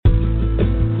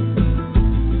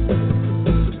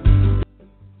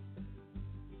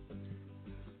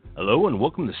Hello and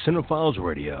welcome to Cinephiles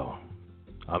Radio.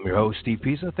 I'm your host, Steve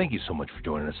Pisa. Thank you so much for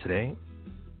joining us today.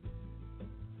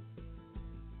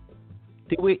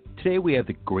 Today we have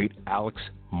the great Alex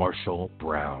Marshall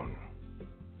Brown.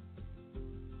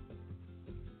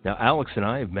 Now, Alex and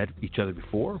I have met each other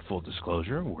before, full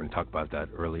disclosure. We're going to talk about that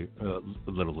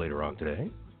a little later on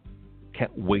today.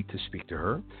 Can't wait to speak to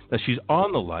her. Now, she's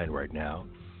on the line right now.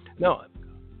 Now,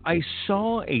 I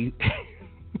saw a...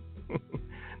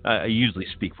 I usually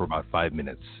speak for about 5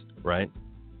 minutes, right?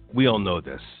 We all know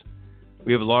this.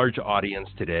 We have a large audience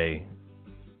today.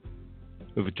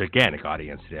 We have a gigantic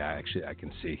audience today, I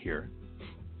can see here.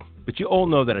 But you all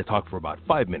know that I talk for about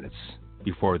 5 minutes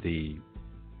before the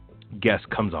guest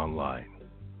comes online.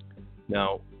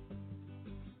 Now,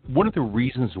 one of the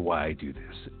reasons why I do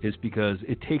this is because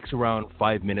it takes around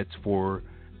 5 minutes for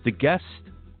the guest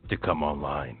to come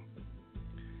online.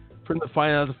 For them to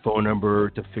find out the phone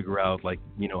number, to figure out,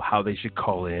 how they should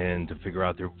call in, to figure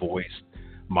out their voice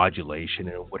modulation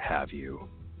and what have you.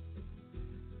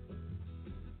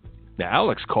 Now,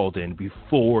 Alex called in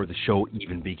before the show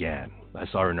even began. I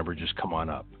saw her number just come on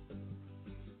up.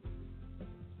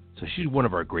 So she's one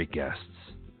of our great guests.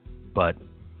 But,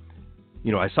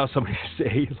 I saw somebody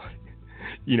say,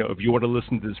 if you want to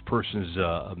listen to this person's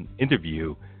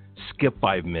interview, skip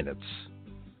 5 minutes.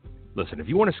 Listen, if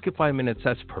you want to skip 5 minutes,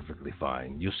 that's perfectly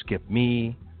fine. You'll skip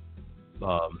me,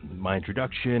 my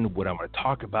introduction, what I'm going to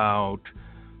talk about.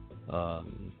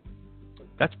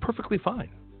 That's perfectly fine.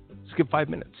 Skip 5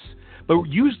 minutes. But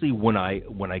usually when I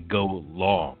go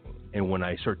long and when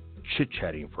I start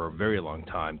chit-chatting for a very long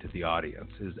time to the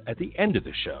audience is at the end of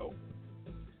the show.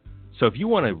 So if you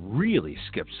want to really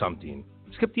skip something,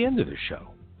 skip the end of the show.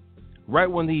 Right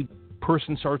when the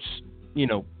person starts,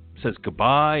 says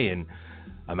goodbye and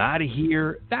I'm out of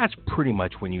here, that's pretty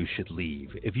much when you should leave.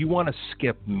 If you want to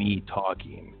skip me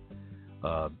talking,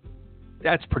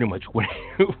 that's pretty much when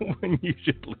you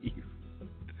should leave.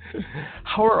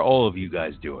 How are all of you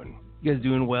guys doing? You guys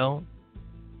doing well?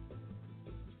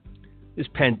 This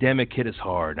pandemic hit us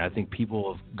hard, and I think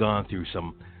people have gone through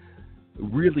some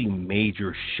really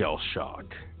major shell shock.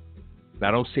 Now,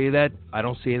 I don't say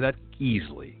that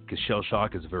easily, because shell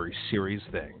shock is a very serious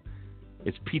thing.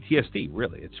 It's PTSD,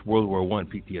 really. It's World War I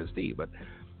PTSD, but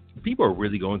people are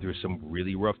really going through some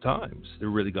really rough times. They're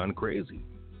really gone crazy.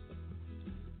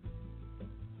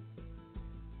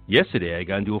 Yesterday, I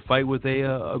got into a fight with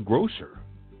a grocer.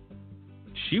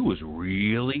 She was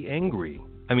really angry.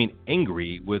 I mean,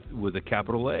 angry with a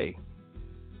capital A.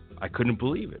 I couldn't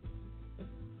believe it.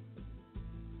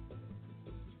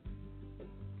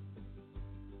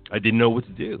 I didn't know what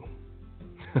to do.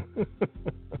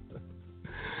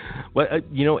 But,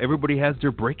 everybody has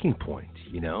their breaking point,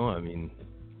 I mean,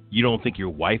 you don't think your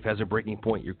wife has a breaking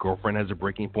point, your girlfriend has a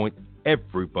breaking point.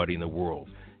 Everybody in the world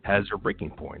has their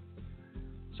breaking point.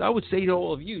 So I would say to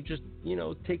all of you, just,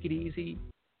 take it easy,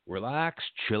 relax,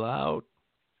 chill out,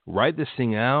 ride this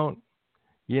thing out,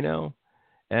 And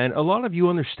a lot of you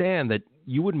understand that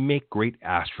you would make great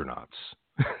astronauts.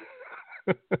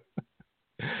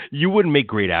 You wouldn't make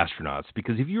great astronauts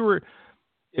because if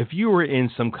you were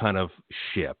in some kind of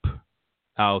ship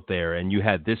out there and you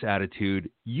had this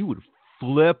attitude, you would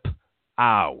flip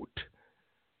out.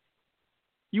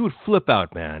 You would flip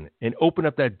out, man, and open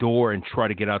up that door and try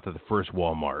to get out to the first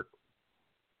Walmart.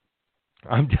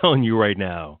 I'm telling you right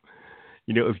now,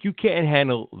 if you can't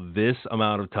handle this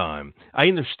amount of time, I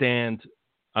understand.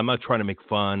 I'm not trying to make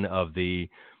fun of the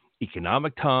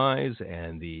economic ties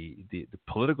and the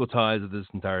political ties of this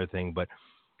entire thing, but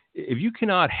if you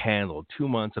cannot handle 2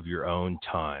 months of your own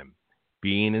time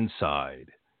being inside,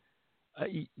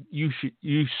 you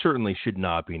certainly should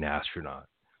not be an astronaut.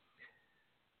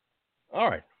 All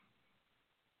right.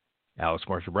 Alex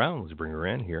Marshall Brown, let's bring her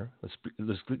in here. Let's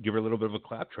give her a little bit of a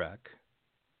clap track.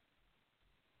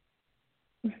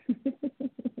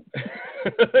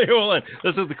 Hold on.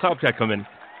 Let's let the clap track come in.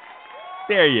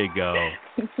 There you go.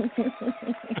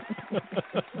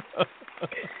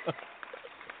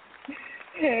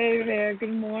 Hey there,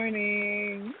 good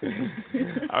morning.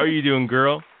 How are you doing,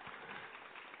 girl?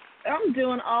 I'm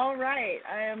doing all right.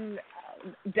 I am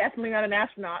definitely not an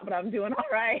astronaut, but I'm doing all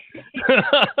right.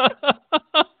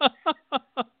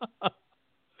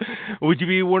 Would you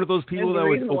be one of those people that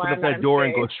would open up that door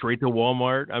and go straight to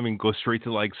Walmart? I mean, go straight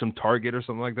to some Target or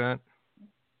something like that?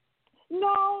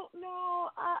 No.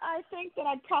 I think that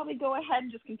I'd probably go ahead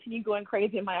and just continue going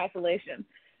crazy in my isolation.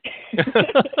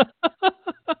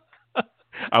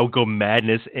 I'll go mad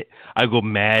in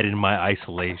my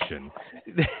isolation.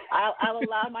 I'll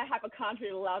allow my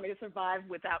hypochondria to allow me to survive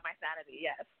without my sanity,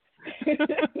 yes.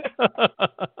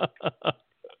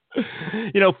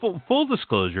 Full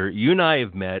disclosure, you and I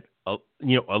have met, a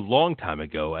long time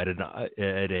ago at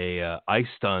a ice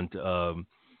stunt, a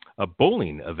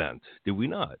bowling event. Did we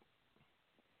not?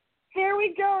 There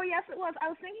we go. Yes, it was. I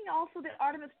was thinking also the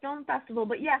Artemis Film Festival,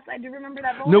 but yes, I do remember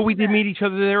that No, bowling we did event. meet each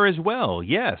other there as well.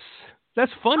 Yes,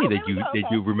 that's funny Oh, there that we you go. that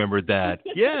Okay. you remembered that.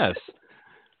 Yes.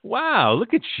 Wow,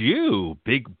 look at you,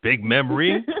 big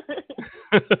memory.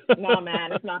 No,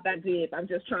 man, it's not that deep. I'm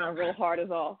just trying real hard is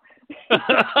all.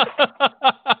 That's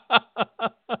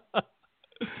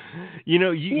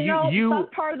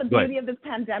part of the beauty of this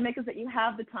pandemic is that you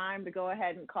have the time to go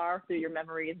ahead and carve through your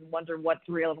memories and wonder what's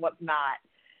real and what's not.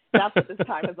 That's what this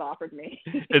time has offered me.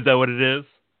 Is that what it is?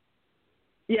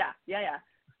 Yeah.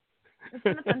 It's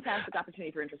been a fantastic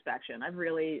opportunity for introspection.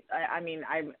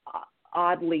 I'm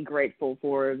oddly grateful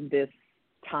for this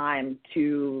time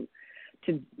to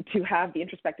have the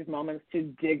introspective moments,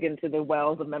 to dig into the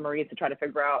wells of memories, to try to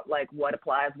figure out like what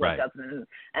applies, what doesn't,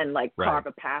 and like carve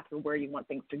a path for where you want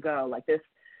things to go. Like this,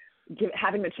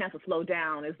 having the chance to slow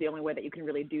down is the only way that you can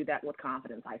really do that with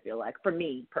confidence. I feel like, for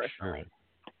me personally. Sure.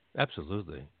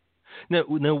 Absolutely. Now,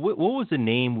 what was the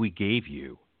name we gave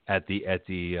you at the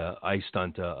ice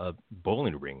stunt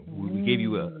bowling ring? We gave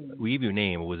you a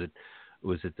name. Was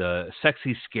it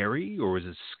Sexy Scary, or was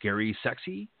it Scary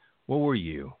Sexy? What were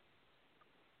you?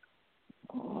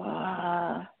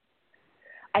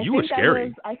 You were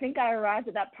scary. I think I arrived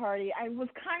at that party. I was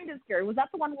kind of scary. Was that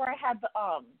the one where I had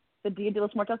the Dia de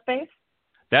los Muertos face?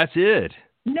 That's it.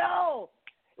 No.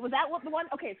 Was that the one?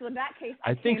 Okay, so in that case,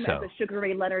 I think came so. as a Sugar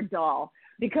Ray Leonard doll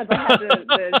because I had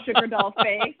the Sugar doll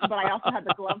face, but I also had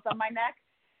the gloves on my neck.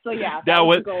 So yeah, that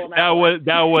was the goal. That was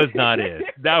not it.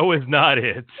 That was not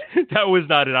it. That was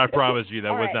not it. I promise you,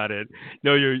 that was not it.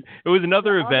 No, it was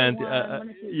another event.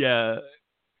 Yeah.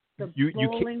 The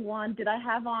bowling one. Did I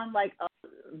have on like a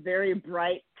very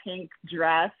bright pink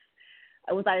dress?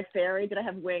 Was I a fairy? Did I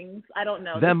have wings? I don't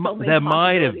know. That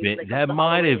might have been. That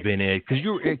might have been it.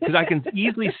 Because I can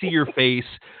easily see your face.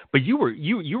 But you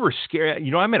were scared.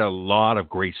 I met a lot of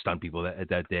great stunt people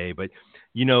that day. But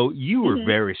you were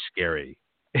very scary,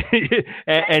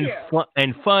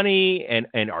 and funny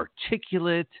and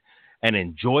articulate and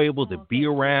enjoyable to be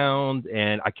around.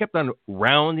 And I kept on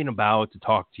rounding about to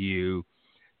talk to you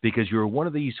because you're one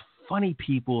of these funny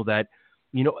people that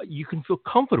you can feel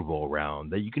comfortable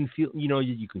around, that you can feel,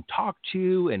 you can talk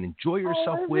to and enjoy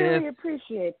yourself with. I really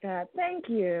appreciate that. Thank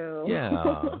you.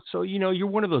 Yeah. So, you're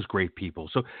one of those great people.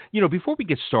 So, before we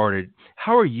get started,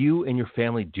 how are you and your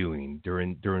family doing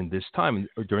during this time,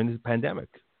 or during this pandemic?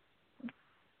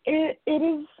 It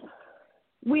is,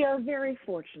 we are very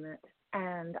fortunate,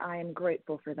 and I am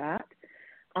grateful for that.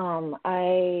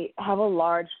 I have a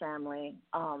large family,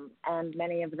 and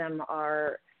many of them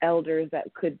are elders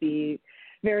that could be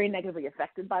very negatively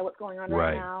affected by what's going on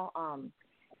right now.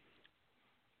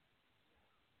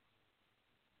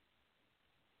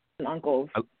 And uncles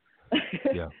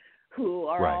who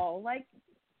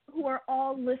are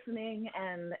all listening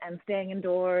and staying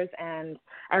indoors, and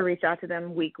I reach out to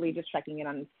them weekly, just checking in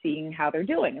on seeing how they're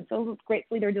doing. And so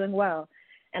gratefully they're doing well.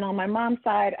 And on my mom's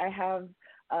side, I have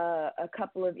a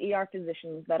couple of ER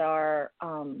physicians that are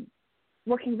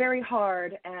working very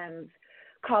hard and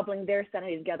cobbling their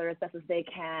sanity together as best as they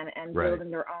can, and building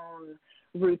their own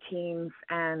routines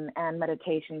and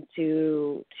meditations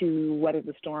to weather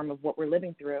the storm of what we're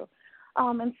living through.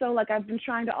 And so I've been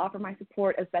trying to offer my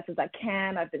support as best as I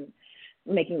can. I've been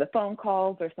making the phone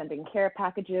calls or sending care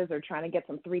packages or trying to get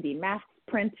some 3D masks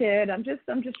printed. I'm just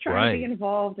trying to be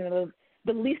involved in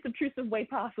the least obtrusive way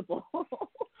possible.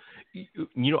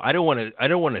 I don't want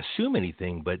to assume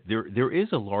anything, but there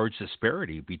is a large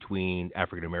disparity between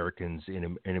African Americans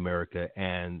in America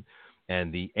and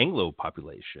the Anglo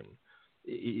population.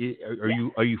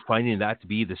 Are you finding that to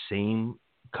be the same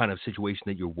kind of situation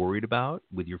that you're worried about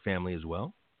with your family as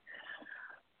well?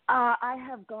 I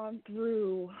have gone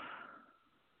through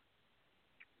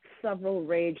several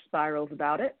rage spirals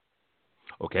about it.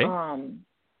 Okay.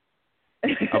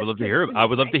 I would love to hear. I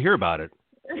would love to hear about it.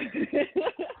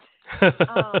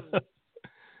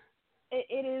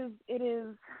 It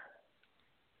is.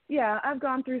 Yeah, I've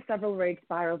gone through several rage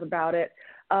spirals about it.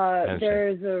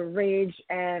 There's a rage,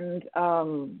 and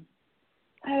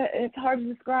it's hard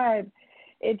to describe.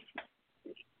 It's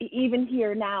even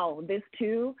here now, this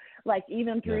too,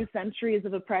 even through centuries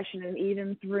of oppression, and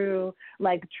even through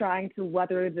trying to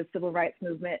weather the civil rights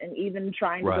movement, and even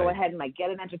trying to go ahead and get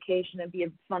an education and be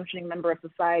a functioning member of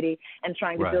society, and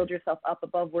trying to build yourself up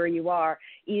above where you are.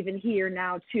 Even here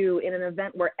now too, in an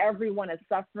event where everyone is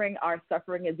suffering, our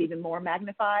suffering is even more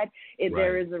magnified.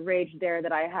 There is a rage there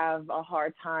that I have a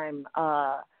hard time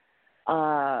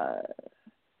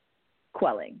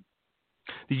quelling.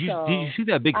 Did you see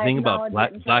that big thing about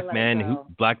black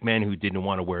men who didn't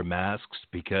want to wear masks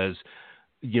because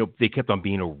they kept on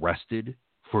being arrested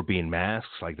for being masks,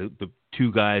 like the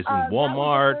two guys in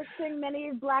Walmart. That was the first thing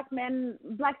many black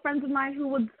friends of mine who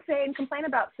would say and complain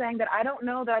about, saying that I don't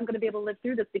know that I'm going to be able to live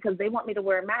through this because they want me to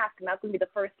wear a mask, and that's going to be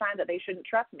the first time that they shouldn't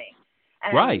trust me.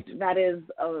 And right. That is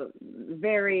a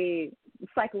very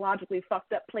psychologically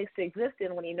fucked up place to exist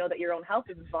in when you know that your own health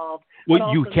is involved.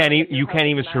 Well, you can't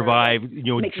even survive,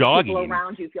 jogging. People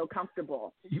around you feel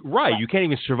comfortable. Right. You can't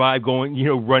even survive going,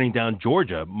 running down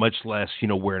Georgia, much less,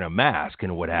 wearing a mask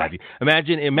and what have you.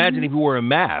 Imagine if you wore a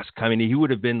mask. I mean, he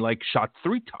would have been shot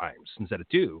 3 times instead of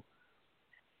 2.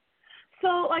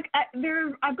 So,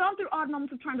 I've gone through odd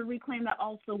moments of trying to reclaim that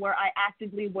also, where I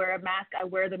actively wear a mask. I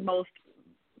wear the most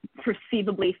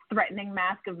perceivably threatening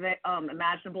mask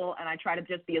imaginable, and I try to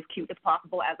just be as cute as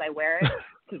possible as I wear it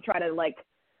to try to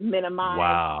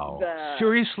minimize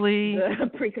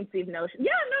the preconceived notion.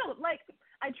 Yeah, no,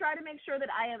 I try to make sure that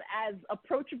I am as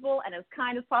approachable and as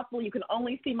kind as possible. You can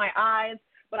only see my eyes,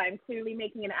 but I'm clearly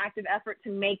making an active effort to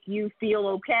make you feel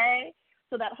okay,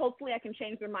 so that hopefully I can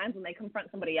change their minds when they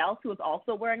confront somebody else who is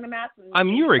also wearing the mask and not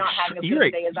having as good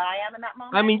a day as I am in that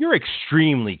moment. I mean, you're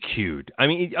extremely cute. I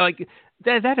mean,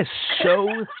 that is so.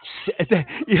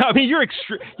 I mean,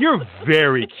 you're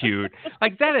very cute.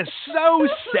 That is so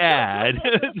sad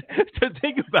to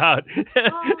think about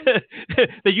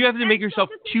that you have to make yourself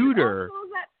cuter.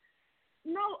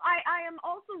 No, I am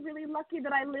also really lucky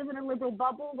that I live in a liberal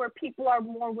bubble where people are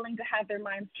more willing to have their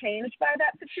minds changed by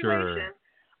that situation.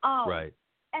 Sure. Right.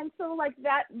 And so,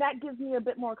 that gives me a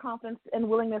bit more confidence and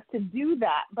willingness to do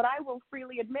that. But I will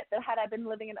freely admit that had I been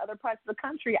living in other parts of the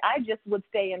country, I just would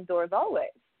stay indoors always.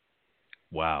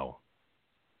 Wow.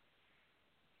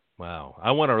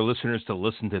 I want our listeners to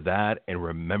listen to that and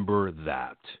remember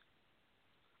that,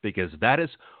 because that is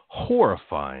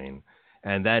horrifying,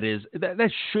 and that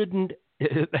shouldn't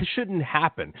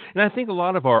happen. And I think a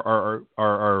lot of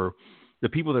our the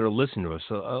people that are listening to us,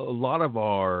 a lot of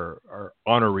our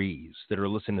honorees that are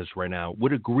listening to us right now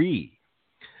would agree.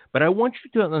 But I want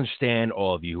you to understand,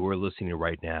 all of you who are listening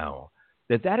right now,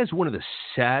 that is one of the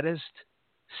saddest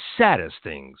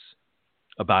things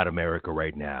about America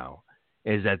right now,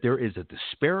 is that there is a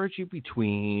disparity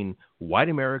between white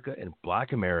America and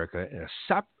black America, and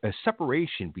a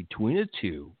separation between the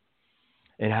two,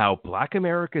 and how black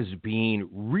America is being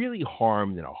really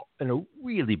harmed in a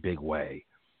really big way.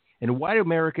 And white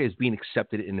America is being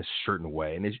accepted in a certain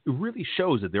way. And it really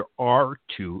shows that there are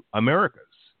 2 Americas.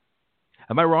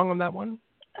 Am I wrong on that one?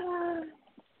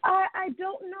 I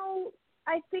don't know.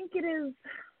 I think it is.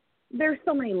 There's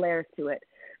so many layers to it.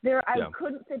 I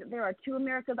couldn't say that there are 2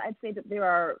 Americas. I'd say that there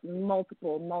are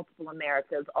multiple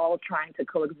Americas, all trying to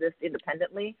coexist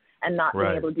independently and not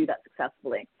being able to do that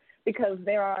successfully. Because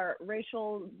there are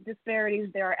racial disparities,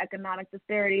 there are economic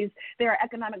disparities, there are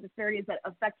economic disparities that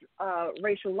affect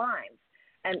racial lines,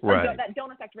 and that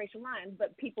don't affect racial lines,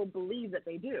 but people believe that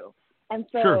they do. And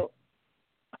so,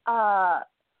 I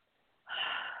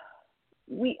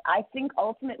think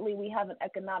ultimately we have an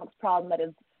economics problem that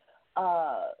is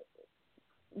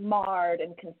marred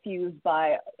and confused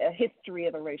by a history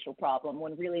of a racial problem,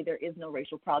 when really there is no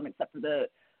racial problem except for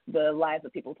the lies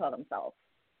that people tell themselves.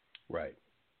 Right.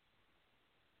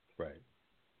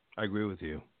 I agree with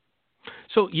you.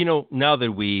 So, now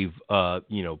that we've,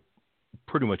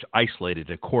 pretty much isolated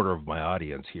a quarter of my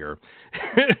audience here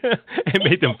and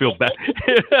made them feel bad.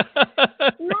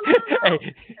 No. So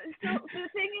the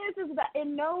thing is that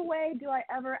in no way do I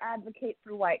ever advocate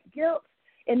for white guilt.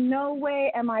 In no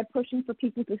way am I pushing for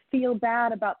people to feel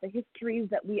bad about the histories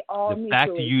that we all need to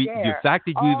share. The fact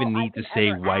that you even need to say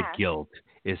white guilt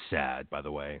is sad, by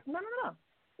the way. No.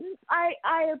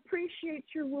 I appreciate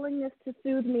your willingness to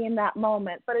soothe me in that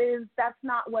moment, but that's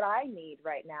not what I need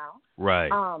right now.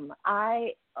 Right.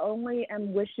 I only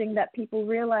am wishing that people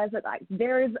realize that I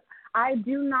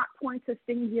do not point a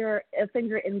finger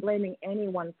in blaming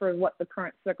anyone for what the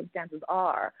current circumstances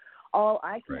are. All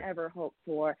I can ever hope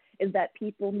for is that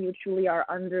people mutually are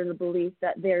under the belief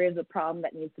that there is a problem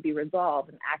that needs to be resolved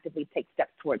and actively take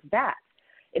steps towards that.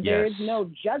 If there is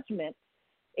no judgment,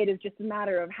 it is just a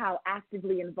matter of how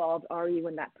actively involved are you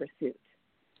in that pursuit.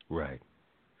 Right.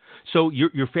 So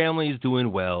your family is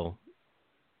doing well.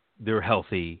 They're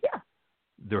healthy. Yeah.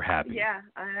 They're happy. Yeah,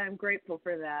 I'm grateful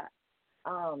for that.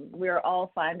 We're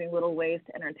all finding little ways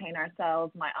to entertain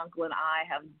ourselves. My uncle and I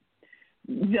have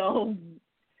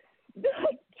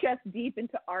chest deep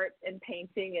into art and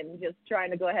painting and just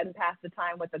trying to go ahead and pass the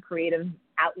time with a creative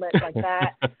outlet like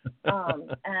that.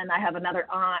 And I have another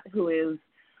aunt who is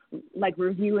like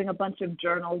reviewing a bunch of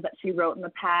journals that she wrote in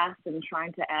the past and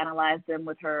trying to analyze them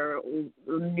with her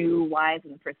new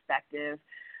wizened perspective.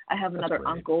 I have another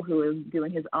uncle who is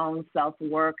doing his own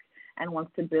self-work and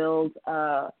wants to build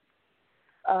a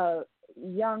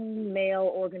young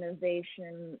male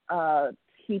organization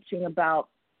teaching about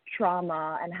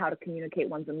trauma and how to communicate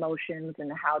one's emotions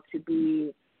and how to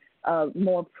be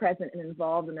more present and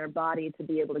involved in their body to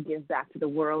be able to give back to the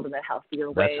world in a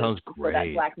healthier way. That sounds great. So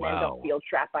that Black men don't feel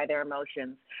trapped by their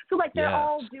emotions. So like they're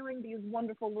all doing these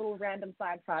wonderful little random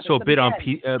side projects. So a bit on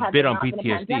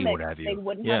PTSD, what have you? They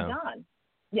wouldn't have done.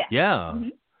 Yeah. Yeah. Mm-hmm.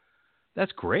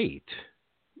 That's great.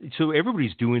 So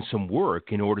everybody's doing some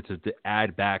work in order to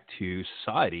add back to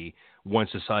society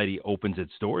once society opens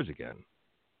its doors again.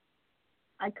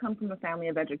 I come from a family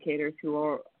of educators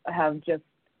who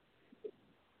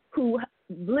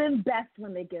live best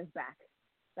when they give back.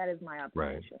 That is my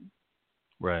observation.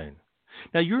 Right.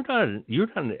 Now you're not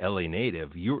an LA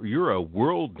native. You're a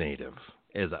world native,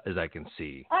 as I can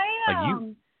see. I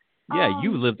am.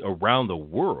 You lived around the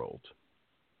world.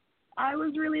 I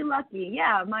was really lucky.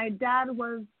 Yeah, my dad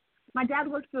worked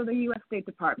for the U.S. State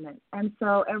Department, and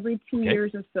so every 2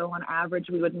 years or so, on average,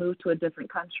 we would move to a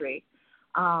different country.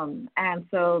 And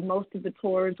so most of the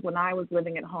tours when I was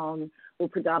living at home were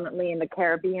predominantly in the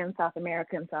Caribbean, South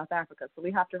America, and South Africa. So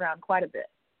we hopped around quite a bit.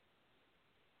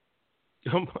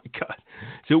 Oh, my God.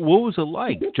 So what was it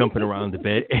like jumping around the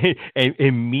bed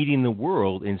and meeting the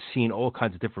world and seeing all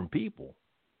kinds of different people?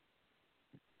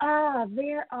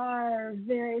 There are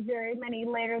very, very many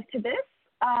layers to this.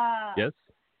 Yes.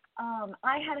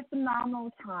 I had a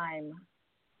phenomenal time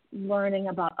learning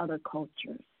about other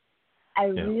cultures. I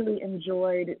really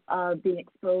enjoyed being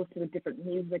exposed to the different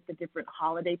music, the different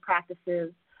holiday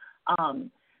practices,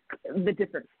 the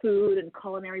different food and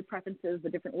culinary preferences, the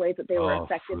different ways that they were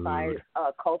affected by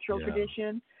cultural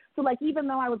tradition. So, like, even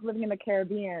though I was living in the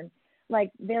Caribbean,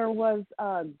 like, there was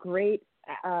a great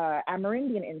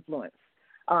Amerindian influence,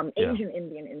 Asian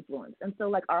Indian influence. And so,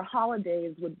 like, our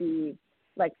holidays would be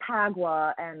like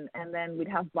Pagua, and then we'd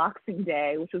have Boxing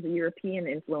Day, which was a European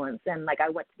influence. And, like, I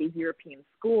went to these European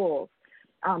schools,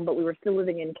 but we were still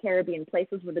living in Caribbean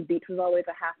places where the beach was always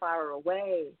a half hour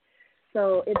away.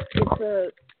 So it's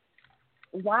a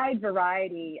wide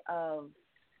variety of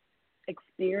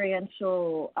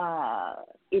experiential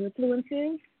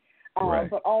influences,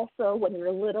 but also when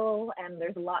you're little and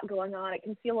there's a lot going on, it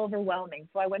can feel overwhelming.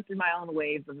 So I went through my own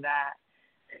waves of that.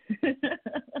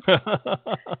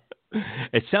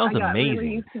 It sounds amazing. I got really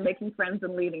used to making friends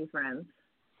and leaving friends.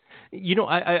 You know,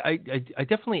 I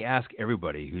definitely ask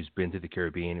everybody who's been to the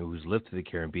Caribbean, who's lived to the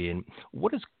Caribbean,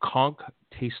 what does conch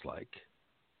taste like?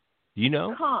 Do you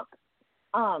know? Conch.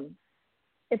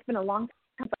 It's been a long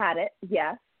time I've had it,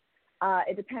 yes.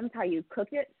 It depends how you cook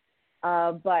it,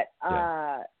 but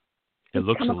it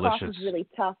looks come across delicious. as really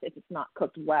tough if it's not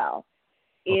cooked well.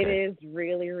 It is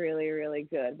really, really, really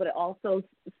good, but it also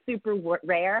super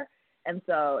rare, and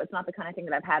so it's not the kind of thing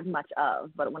that I've had much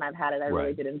of, but when I've had it, I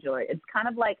really did enjoy it. It's kind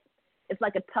of like, it's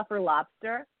like a tougher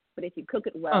lobster, but if you cook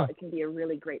it well, it can be a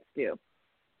really great stew.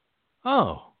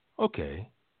 Oh, okay.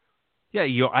 Yeah,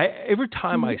 every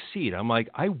time I see it, I'm like,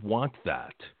 I want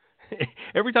that.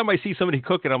 Every time I see somebody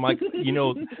cook it, I'm like,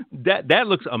 that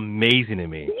looks amazing to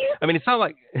me. I mean, it's not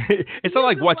like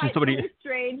watching somebody. Really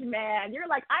strange man. You're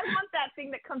like, I want that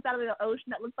thing that comes out of the ocean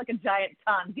that looks like a giant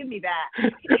tongue. Give me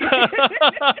that.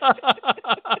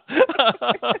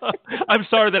 I'm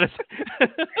sorry that It's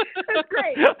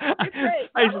great. It's great.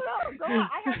 No, go on.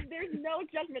 There's no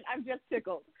judgment. I'm just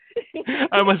tickled.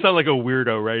 I must sound like a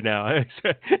weirdo right now.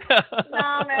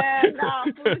 No, man. No,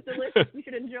 food is delicious. You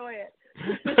should enjoy it.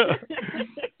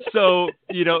 So,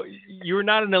 you're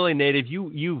not an LA native.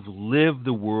 You've lived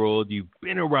the world. You've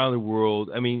been around the world.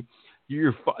 I mean,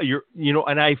 you're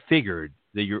and I figured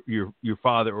that your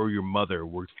father or your mother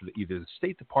worked for either the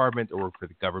State Department or for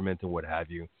the government and what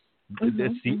have you.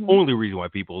 That's the only reason why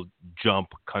people jump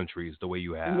countries the way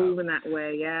you have. Moving that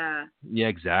way, yeah. Yeah,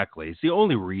 exactly. It's the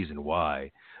only reason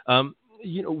why.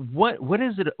 What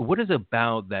is it? What is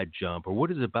about that jump, or what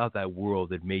is about that world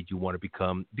that made you want to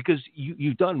become? Because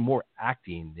you've done more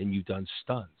acting than you've done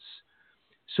stunts.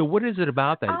 So what is it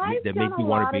about that that made you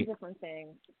want to be? I've done a lot of different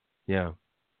things. Yeah.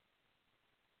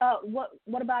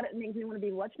 What about it makes me want to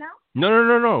be what now?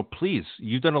 No. Please,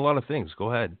 you've done a lot of things.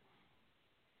 Go ahead.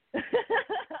 Yeah,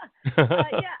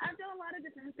 I've done a lot of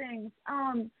different things.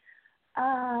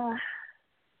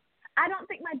 I don't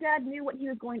think my dad knew what he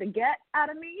was going to get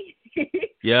out of me.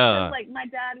 Yeah. Like, my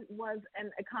dad was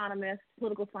an economist,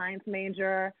 political science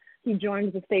major, he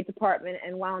joined the State Department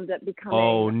and wound up becoming.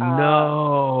 Oh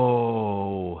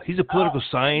no! He's a political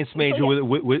science major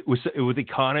with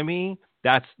economy.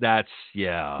 That's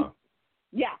yeah.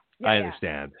 Yeah. I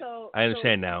understand. So, I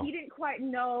understand now. He didn't quite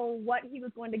know what he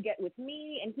was going to get with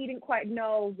me, and he didn't quite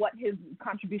know what his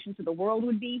contribution to the world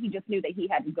would be. He just knew that he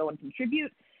had to go and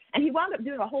contribute. And he wound up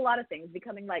doing a whole lot of things,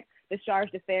 becoming like the charge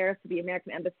d'affaires to the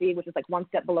American Embassy, which is like one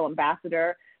step below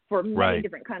ambassador for many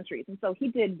different countries. And so he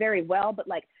did very well, but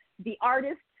like the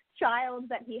artist child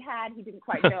that he had, he didn't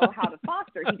quite know how to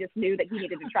foster. He just knew that he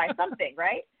needed to try something,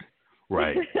 right?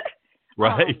 Right.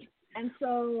 Right. And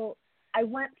so I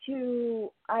went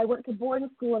to boarding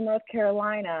school in North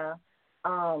Carolina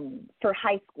for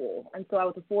high school. And so I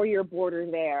was a 4-year boarder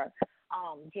there,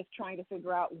 just trying to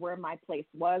figure out where my place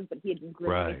was. But he had been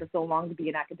grooming me for so long to be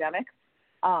an academic.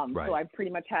 So I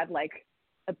pretty much had like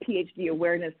a PhD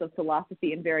awareness of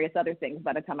philosophy and various other things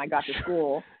by the time I got to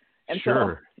school. And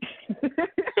so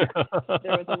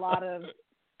there was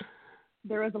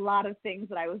a lot of things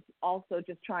that I was also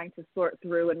just trying to sort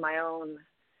through in my own.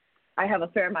 I have a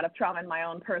fair amount of trauma in my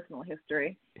own personal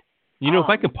history. You know, if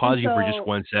I could pause you for just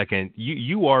 1 second,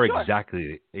 you are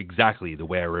exactly the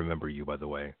way I remember you, by the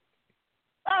way.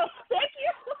 Oh, thank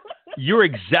you. You're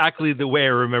exactly the way I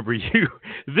remember you.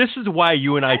 This is why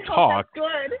you and I talked.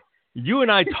 Good. You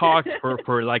and I talked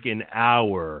for like an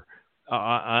hour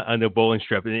on the bowling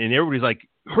strip, and everybody's like,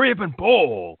 "Hurry up and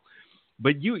bowl."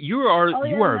 But you are a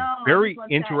very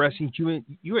interesting human.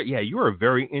 You are a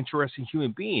very interesting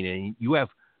human being, and you have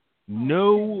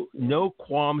no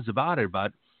qualms about it.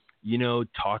 About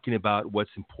talking about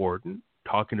what's important,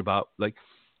 talking about like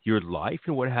your life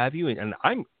and what have you. And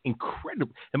I'm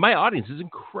incredible, and my audience is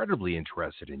incredibly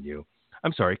interested in you.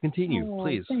 I'm sorry, continue,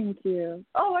 please. Thank you.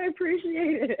 Oh, I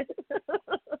appreciate it.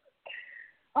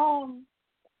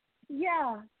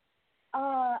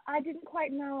 I didn't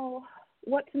quite know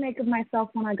what to make of myself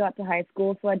when I got to high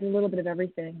school, so I did a little bit of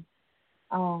everything.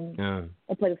 I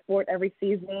played a sport every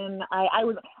season. I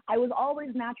was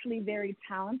always naturally very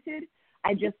talented.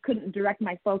 I just couldn't direct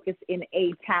my focus in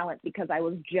a talent because I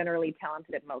was generally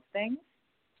talented at most things.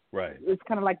 Right. It was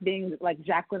kind of like being like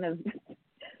Jacqueline of.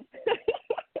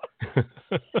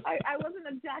 I wasn't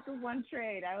a jack of one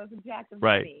trade. I was a jack of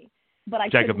many, but I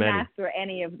couldn't master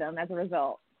any of them as a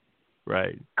result.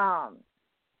 Right.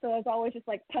 So I was always just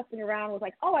like putzing around with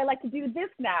like, oh, I like to do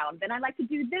this now, and then I like to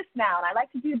do this now, and I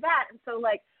like to do that. And so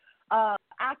like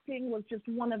acting was just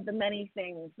one of the many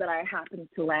things that I happened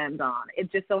to land on.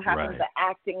 It just so happened that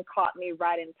acting caught me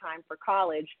right in time for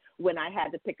college when I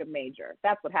had to pick a major.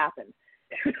 That's what happened.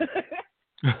 It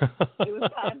was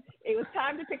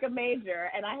time to pick a major,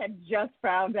 and I had just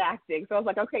found acting. So I was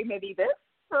like, okay, maybe this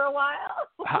for a while.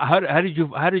 How did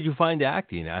you find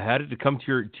acting? How did it come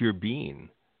to your being?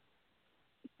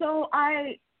 So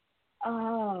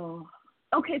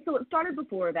so it started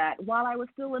before that. While I was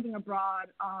still living abroad,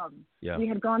 we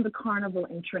had gone to Carnival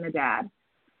in Trinidad.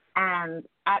 And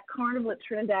at Carnival at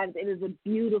Trinidad, it is a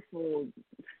beautiful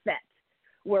set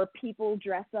where people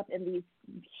dress up in these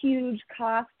huge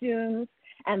costumes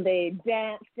and they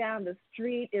dance down the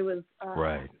street. It was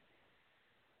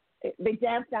they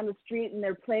dance down the street and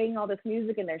they're playing all this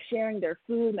music and they're sharing their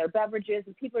food and their beverages,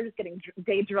 and people are just getting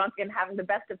day drunk and having the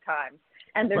best of times.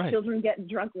 And their children get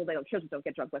drunk. Well, children don't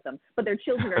get drunk with them, but their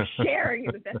children are sharing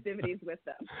in the festivities with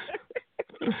them.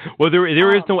 Well,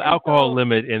 there is no alcohol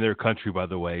limit in their country, by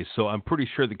the way, so I'm pretty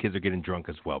sure the kids are getting drunk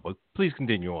as well. But please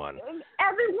continue on.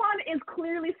 Everyone is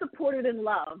clearly supported and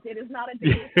loved. It is not a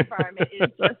dangerous environment. It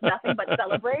is just nothing but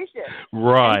celebration.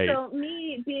 Right. And so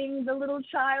me, being the little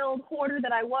child hoarder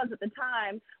that I was at the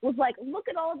time, was like, look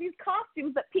at all these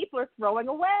costumes that people are throwing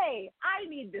away. I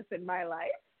need this in my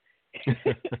life.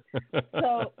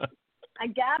 So I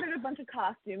gathered a bunch of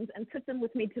costumes and took them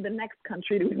with me to the next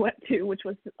country we went to, which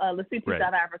was Lesotho,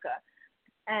 South Africa.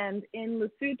 And in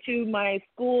Lesotho, my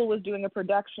school was doing a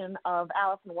production of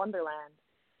Alice in Wonderland.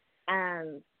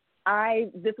 And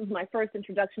this was my first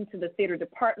introduction to the theater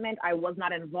department. I was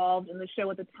not involved in the show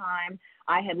at the time.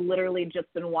 I had literally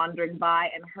just been wandering by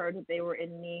and heard that they were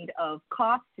in need of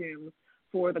costumes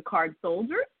for the card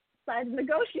soldiers. So I had to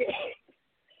negotiate.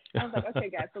 I was like, okay,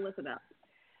 guys, so listen up.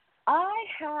 I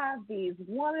have these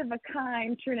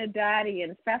one-of-a-kind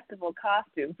Trinidadian festival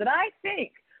costumes that I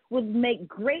think would make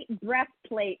great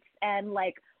breastplates and,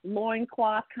 like,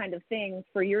 loincloth kind of things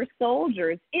for your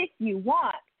soldiers if you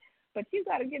want. But you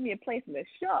got to give me a place in the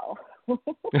show.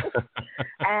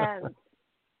 And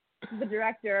the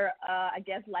director, I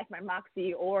guess, liked my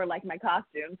moxie or liked my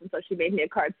costumes, and so she made me a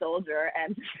card soldier,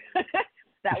 and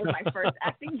that was my first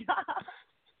acting job.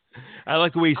 I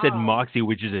like the way you said moxie,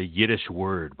 which is a Yiddish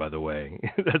word, by the way.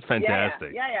 That's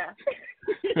fantastic. Yeah.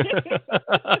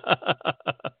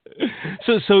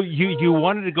 So you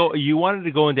wanted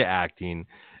to go into acting,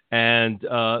 and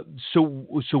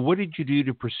so what did you do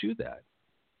to pursue that?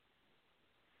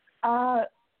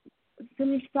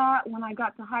 Finished that when I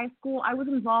got to high school. I was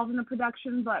involved in the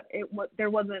production, but there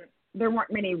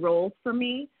weren't many roles for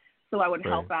me. So I would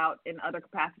help out in other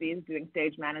capacities, doing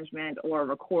stage management or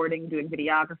recording, doing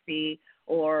videography,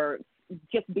 or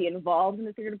just be involved in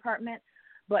the theater department.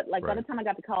 But by the time I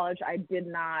got to college, I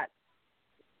didn't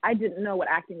know what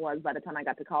acting was by the time I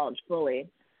got to college fully.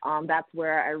 That's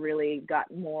where I really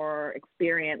got more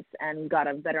experience and got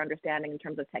a better understanding in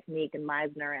terms of technique and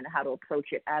Meisner and how to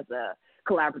approach it as a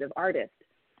collaborative artist.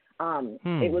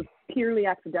 It was purely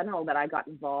accidental that I got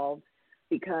involved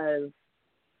because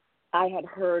I had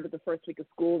heard the first week of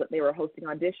school that they were hosting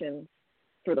auditions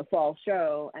for the fall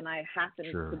show, and I happened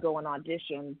to go and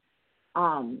audition.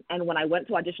 And when I went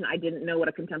to audition, I didn't know what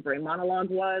a contemporary monologue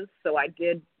was, so I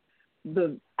did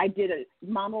a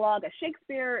monologue, a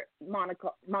Shakespeare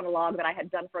monologue that I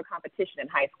had done for a competition in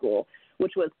high school,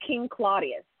 which was King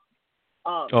Claudius.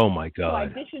 Oh my God! So I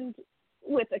auditioned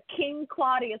with a King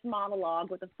Claudius monologue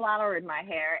with a flower in my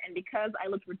hair, and because I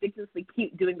looked ridiculously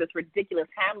cute doing this ridiculous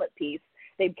Hamlet piece,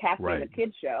 they'd cast me in a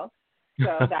kids show.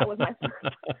 So that was my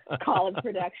first college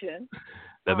production.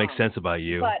 That makes sense about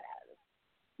you. But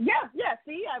yeah.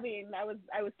 See, I mean, I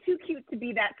was too cute to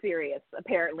be that serious,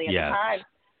 apparently at the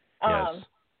time.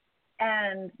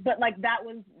 But that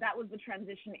was the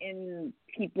transition in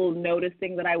people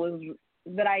noticing that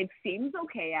I seemed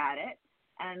okay at it.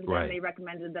 And then they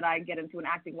recommended that I get into an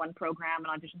Acting One program and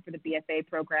audition for the BFA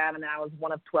program, and then I was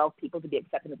one of 12 people to be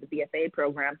accepted into the BFA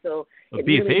program. So the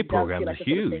BFA program is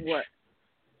huge.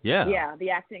 Yeah, the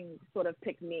acting sort of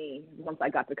picked me once I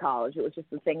got to college. It was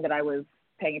just the thing that I was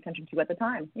paying attention to at the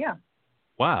time. Yeah.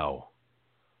 Wow.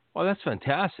 Well, that's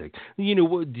fantastic.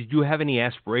 Did you have any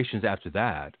aspirations after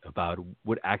that about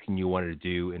what acting you wanted to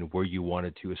do and where you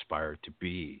wanted to aspire to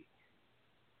be?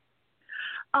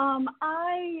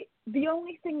 The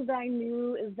only things I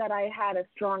knew is that I had a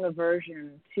strong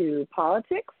aversion to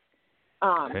politics.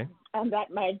 And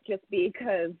that might just be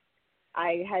because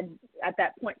I had, at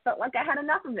that point, felt like I had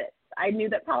enough of it. I knew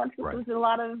that politics there was a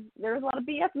lot of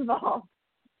BS involved.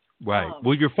 Right.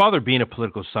 Well, your father being a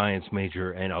political science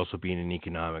major and also being in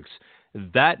economics,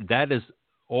 that is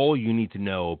all you need to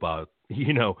know about,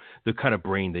 the kind of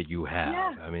brain that you have.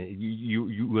 Yeah. I mean,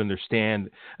 you understand.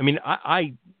 I mean,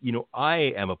 I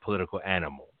am a political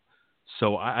animal,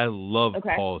 so I love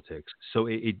politics. So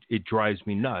it drives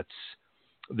me nuts.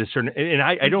 And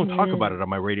I don't talk about it on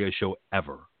my radio show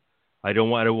ever. I don't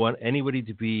want anybody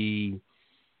to be.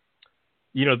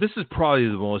 This is probably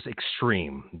the most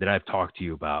extreme that I've talked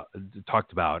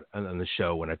about on the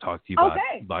show when I talk to you about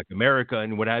Black America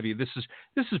and what have you. This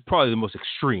is probably the most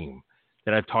extreme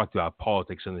that I've talked about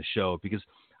politics on the show, because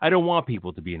I don't want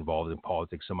people to be involved in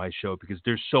politics on my show because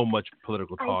there's so much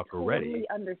political talk already. I totally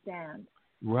understand.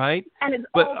 Right? And it's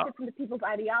all different to people's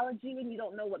ideology, and you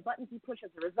don't know what buttons you push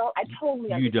as a result. I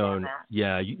totally understand that.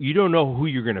 Yeah, you don't know who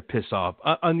you're going to piss off.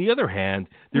 On the other hand,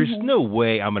 there's no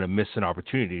way I'm going to miss an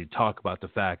opportunity to talk about the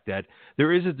fact that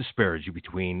there is a disparity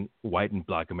between white and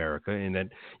Black America, and that,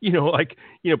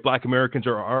 Black Americans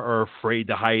are afraid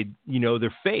to hide,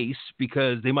 their face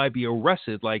because they might be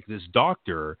arrested, like this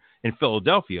doctor in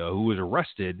Philadelphia who was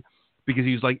arrested because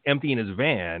he was emptying his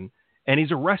van. And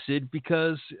he's arrested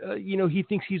because, he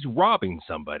thinks he's robbing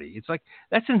somebody. It's like,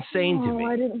 that's insane to me. Oh,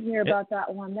 I didn't hear about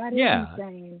that one. That is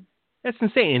insane. That's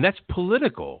insane. And that's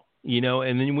political, and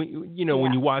then,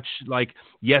 when you watch,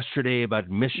 yesterday about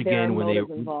Michigan, when they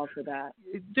were involved for that.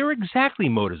 There are exactly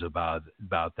motives about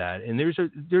that. And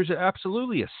there's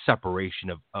absolutely a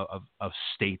separation of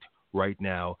state right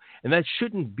now. And that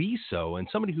shouldn't be so. And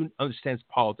somebody who understands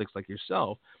politics like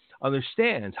yourself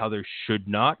understands how there should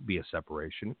not be a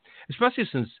separation, especially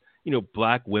since,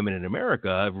 Black women in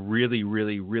America have really,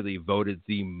 really, really voted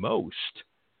the most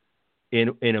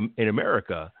in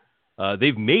America.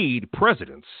 They've made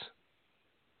presidents.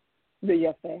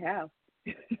 Yes, they have.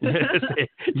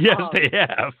 Yes, they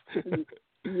have.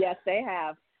 Yes, they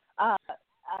have.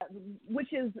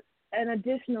 Which is an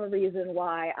additional reason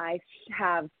why I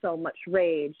have so much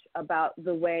rage about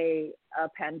the way a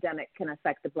pandemic can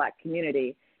affect the Black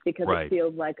community. Because it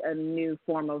feels like a new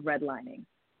form of redlining.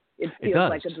 It feels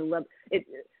like a dilemma.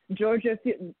 Georgia,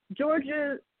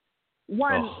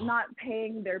 not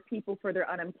paying their people for their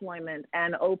unemployment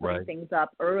and opening things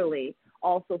up early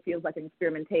also feels like an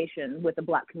experimentation with the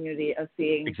Black community of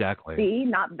seeing. Exactly. See,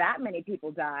 not that many people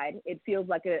died. It feels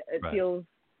like feels.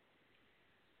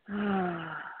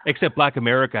 Except Black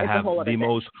America have the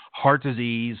most heart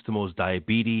disease, the most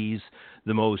diabetes,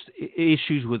 the most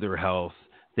issues with their health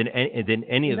than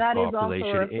any of the population. That is also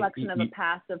a reflection of a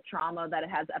past of trauma that it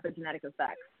has epigenetic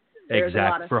effects.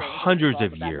 Exactly. For hundreds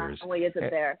of years. Not only is it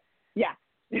there. Yeah.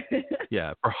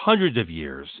 Yeah, for hundreds of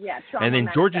years. Yeah, and then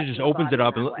Georgia just opens it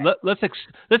up and let's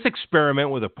experiment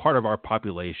with a part of our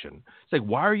population. It's like,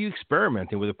 why are you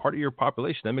experimenting with a part of your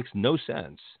population? That makes no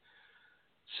sense.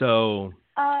 So,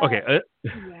 okay,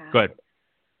 go ahead.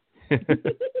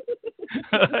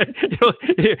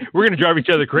 We're going to drive each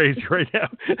other crazy right now.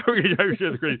 We're going to drive each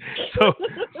other crazy. So,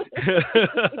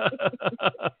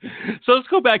 so let's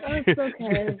go back. It's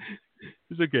okay.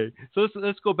 It's okay. So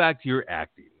let's go back to your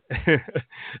acting.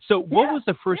 So what was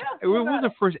the first? What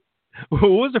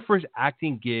was the first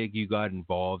acting gig you got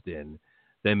involved in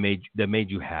that made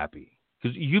you happy?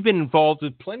 Because you've been involved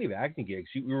with plenty of acting gigs.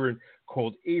 You were in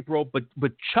Cold April, but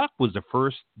Chuck was the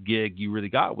first gig you really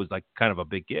got. Was like kind of a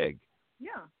big gig.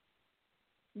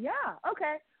 Yeah.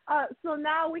 Okay. So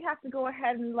now we have to go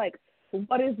ahead and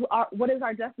what is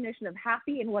our definition of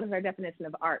happy and what is our definition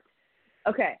of art?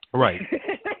 Okay. Right.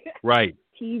 Right.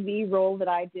 TV role that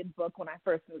I did book when I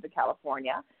first moved to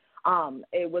California.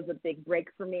 It was a big break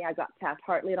for me. I got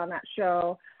Taft-Hartley on that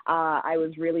show. I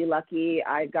was really lucky.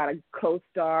 I got a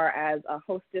co-star as a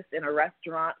hostess in a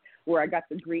restaurant where I got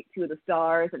to greet two of the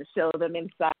stars and show them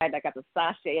inside. I got the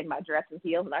sachet in my dress and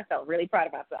heels, and I felt really proud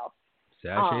of myself.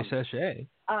 Sachet.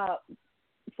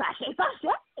 Sachet.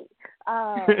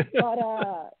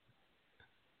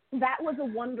 That was a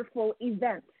wonderful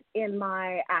event in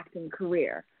my acting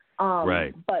career.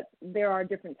 Right. But there are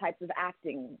different types of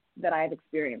acting that I have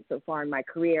experienced so far in my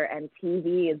career, and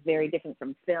TV is very different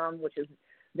from film, which is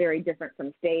very different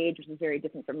from stage, which is very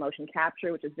different from motion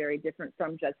capture, which is very different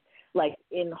from just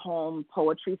in-home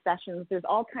poetry sessions. There's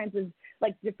all kinds of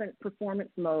different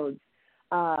performance modes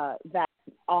that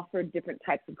offer different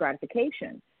types of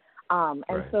gratification.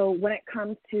 And so when it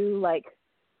comes to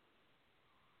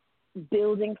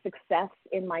building success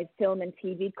in my film and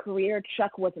TV career,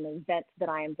 Chuck was an event that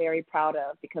I am very proud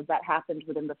of because that happened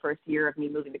within the first year of me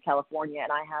moving to California,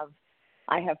 and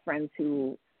I have friends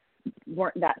who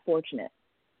weren't that fortunate.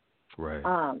 Right.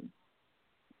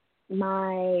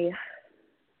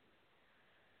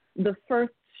 The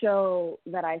first show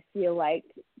that I feel like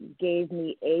gave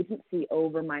me agency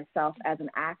over myself as an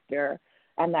actor,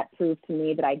 and that proved to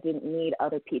me that I didn't need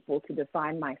other people to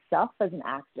define myself as an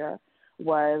actor,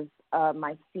 was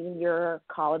my senior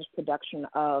college production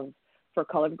of For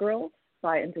Colored Girls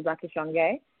by Ntozake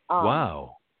Shange.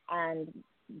 Wow. And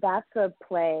that's a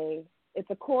play. It's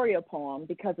a choreo poem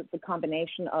because it's a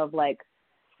combination of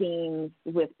scenes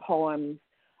with poems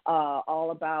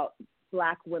all about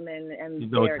Black women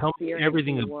and their experience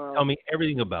in the world. Tell me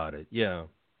everything about it. Yeah.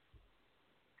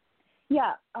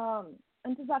 Yeah.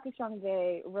 Ntozake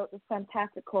Shange wrote this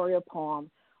fantastic choreo poem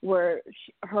where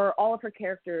all of her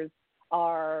characters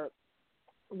are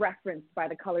referenced by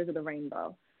the colors of the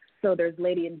rainbow. So there's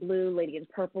Lady in Blue, Lady in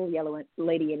Purple,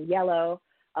 Lady in Yellow,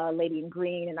 Lady in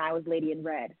Green, and I was Lady in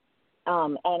Red.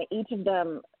 And each of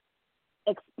them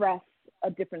express a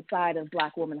different side of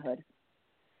Black womanhood.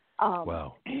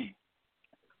 Wow.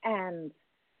 And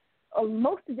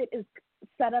most of it is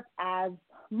set up as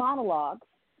monologues.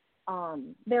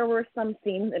 There were some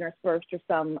scenes interspersed or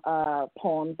some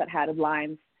poems that had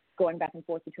lines going back and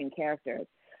forth between characters.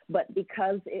 But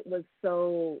because it was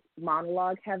so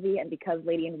monologue heavy and because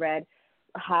Lady in Red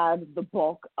had the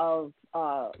bulk of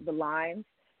the lines,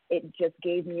 it just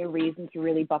gave me a reason to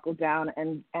really buckle down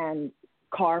and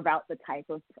carve out the type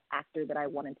of actor that I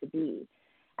wanted to be.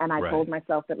 And I told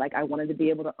myself that I wanted to be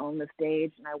able to own the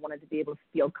stage and I wanted to be able to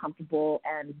feel comfortable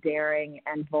and daring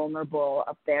and vulnerable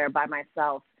up there by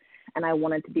myself. And I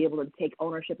wanted to be able to take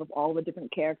ownership of all the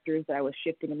different characters that I was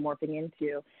shifting and morphing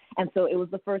into. And so it was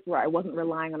the first where I wasn't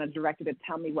relying on a director to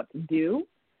tell me what to do.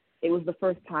 It was the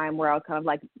first time where I was kind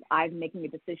of I'm making a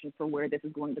decision for where this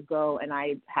is going to go, and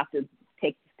I have to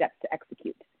take steps to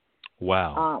execute.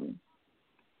 Wow.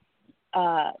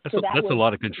 That's a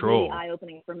lot of control. Really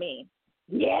eye-opening for me.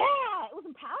 Yeah, it was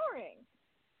empowering.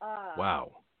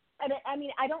 Wow. And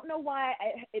I don't know why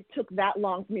it took that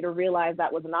long for me to realize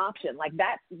that was an option.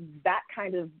 That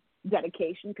kind of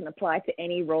dedication can apply to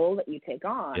any role that you take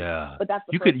on. Yeah. But that's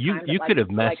the you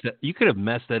could have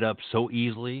messed that up so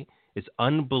easily. It's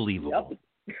unbelievable.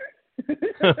 Yep.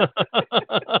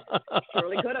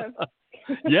 Surely could have.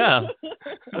 Yeah.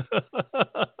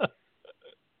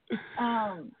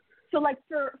 So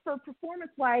for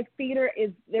performance-wise, theater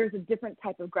there's a different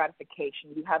type of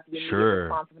gratification. You have the immediate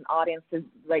response of an audience to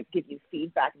give you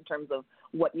feedback in terms of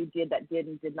what you did that did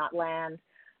and did not land.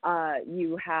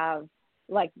 You have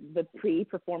like the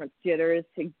pre-performance jitters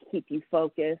to keep you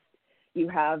focused. You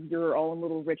have your own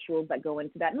little rituals that go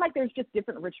into that. And like there's just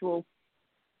different rituals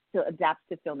to adapt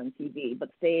to film and TV, but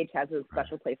stage has a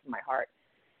special place in my heart.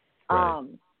 Right.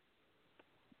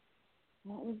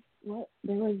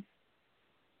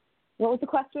 What was the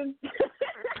question?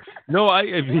 No,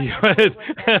 we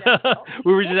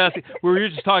were just asking. We were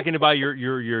just talking about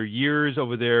your years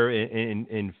over there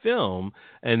in film,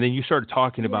 and then you started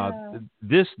talking about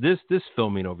this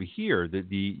filming over here,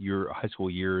 your high school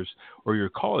years or your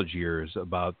college years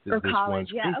about this one screenplay.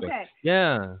 Yeah, okay.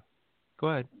 Yeah, go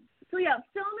ahead. So yeah,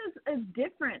 film is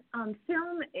different.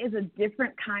 Film is a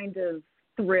different kind of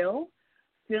thrill.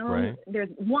 Film, there's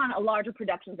a larger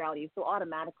production value, so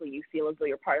automatically you feel as though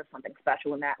you're part of something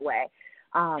special in that way.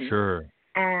 Sure.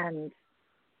 And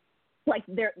like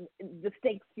the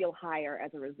stakes feel higher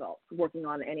as a result, working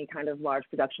on any kind of large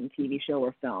production TV show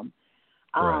or film.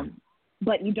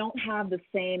 But you don't have the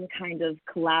same kind of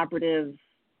collaborative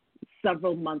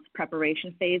several months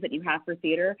preparation phase that you have for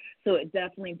theater. So it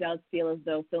definitely does feel as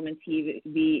though film and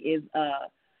TV is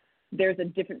there's a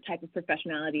different type of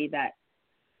professionality that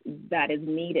is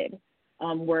needed,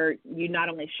 where you not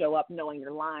only show up knowing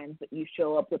your lines, but you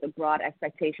show up with a broad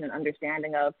expectation and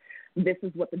understanding of this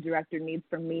is what the director needs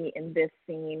from me in this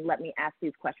scene. Let me ask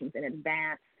these questions in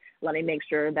advance. Let me make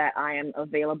sure that I am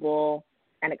available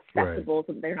and accessible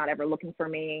so that they're not ever looking for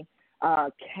me.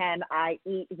 Can I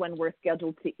eat when we're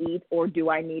scheduled to eat, or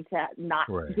do I need to not?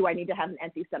 Do I need to have an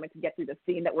empty stomach to get through the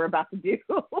scene that we're about to do?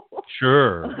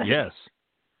 Sure. Yes.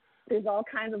 There's all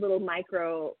kinds of little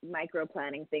micro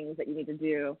planning things that you need to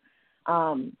do,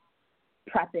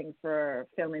 prepping for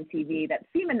film and TV that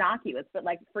seem innocuous, but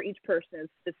like for each person is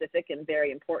specific and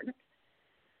very important.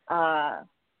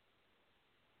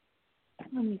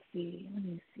 Let me see.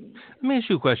 Let me ask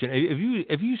you a question.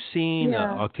 Have you seen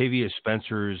Octavia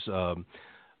Spencer's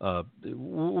what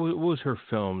was her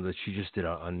film that she just did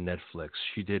on Netflix?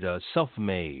 She did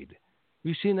Self-Made. Have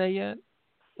you seen that yet?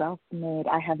 Self-Made.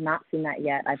 I have not seen that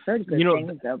yet. I've heard good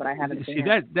things though, but I haven't seen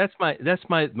it. That's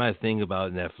my thing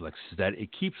about Netflix, is that it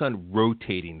keeps on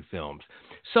rotating films.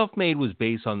 Self-Made was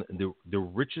based on the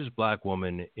richest black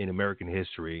woman in American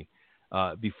history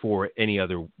before any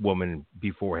other woman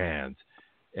beforehand.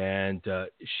 And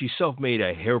she self-made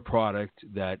a hair product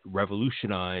that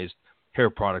revolutionized hair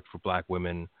product for black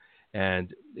women,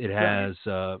 and it has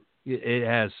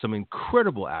some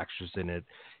incredible actors in it.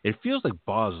 It feels like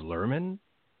Baz Luhrmann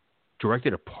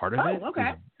directed a part of it.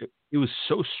 Okay. It was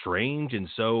so strange and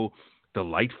so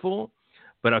delightful,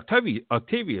 but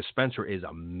Octavia Spencer is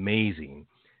amazing,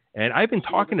 and I've been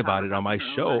talking about it on my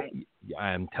show.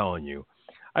 I'm telling you.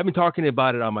 I've been talking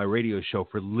about it on my radio show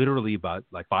for literally about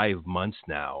like 5 months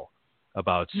now,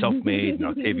 about Self-Made and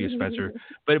Octavia Spencer.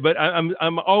 But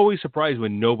I'm always surprised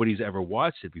when nobody's ever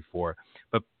watched it before.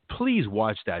 But please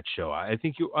watch that show. I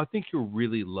think you'll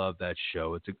really love that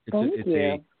show. It's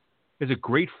a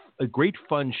great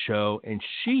fun show, and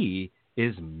she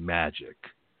is magic.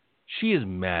 She is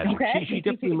magic. Okay. She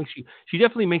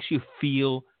definitely makes you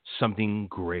feel something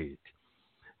great.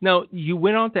 Now, you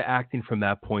went on to acting from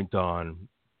that point on.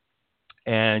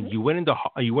 And you went into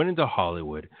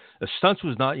Hollywood. Stunts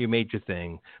was not your major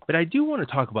thing, but I do want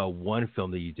to talk about one film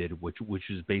that you did, which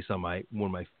is based on one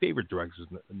of my favorite directors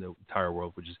in the entire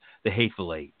world, which is The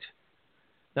Hateful Eight.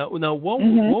 Now, what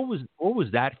was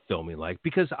that filming like?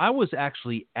 Because I was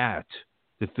actually at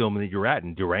the filming that you're at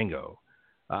in Durango.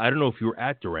 I don't know if you were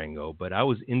at Durango, but I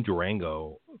was in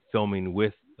Durango filming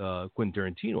with Quentin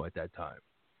Tarantino at that time.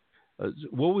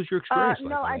 What was your experience like?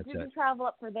 No, I didn't travel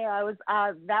up for there. I was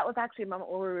that was actually a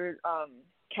moment where we were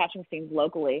catching scenes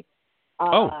locally.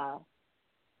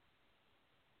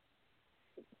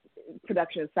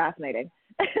 Production is fascinating.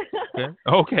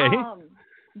 Okay.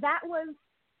 That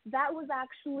was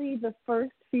actually the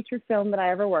first feature film that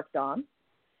I ever worked on.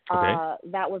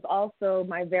 That was also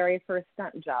my very first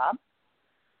stunt job.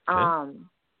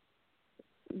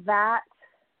 That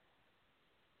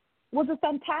was a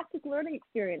fantastic learning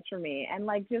experience for me, and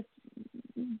like just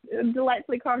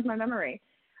delightfully carved my memory,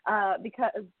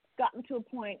 because it's gotten to a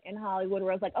point in Hollywood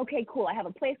where I was like, okay, cool, I have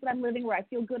a place that I'm living where I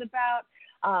feel good about.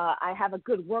 I have a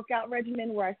good workout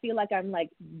regimen where I feel like I'm like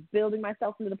building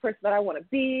myself into the person that I want to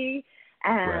be,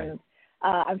 and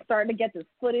I'm starting to get this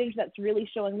footage that's really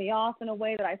showing me off in a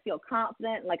way that I feel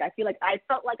confident. Like I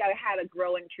felt like I had a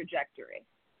growing trajectory.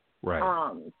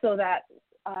 So that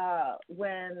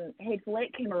when Hateful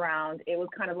Eight came around, it was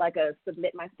kind of like a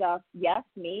submit my stuff. Yes,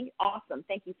 me, awesome,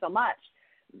 thank you so much.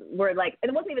 We're like, and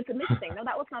it wasn't even a submission thing. No,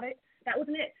 that was not it. That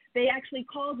wasn't it. They actually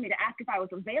called me to ask if I was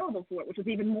available for it, which was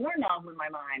even more novel in my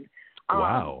mind.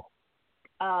 Wow.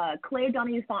 Claire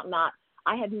Donahue Fontenot,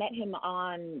 I had met him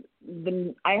on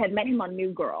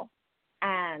New Girl,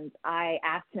 and I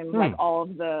asked him like all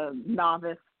of the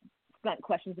novice stunt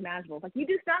questions imaginable. Like, you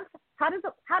do stunts? How does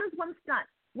one stunt?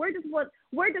 Where does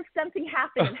stunting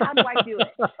happen? And how do I do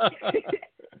it?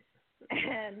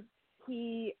 And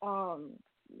he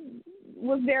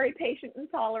was very patient and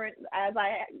tolerant as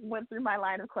I went through my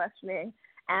line of questioning,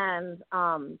 and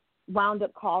wound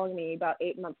up calling me about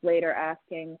 8 months later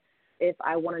asking if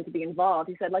I wanted to be involved.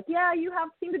 He said, like, yeah, you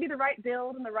seem to be the right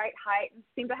build and the right height and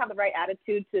seem to have the right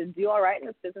attitude to do all right in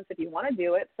this business if you want to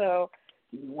do it. So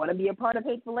you want to be a part of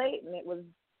Hateful Eight? And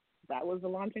that was the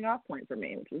launching off point for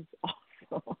me, which was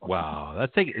awesome. Wow,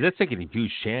 that's taking a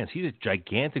huge chance. He's a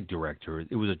gigantic director.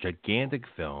 It was a gigantic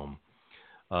film.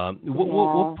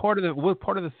 What part of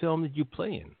the film did you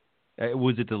play in?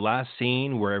 Was it the last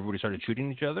scene where everybody started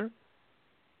shooting each other?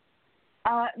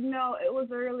 No, it was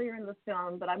earlier in the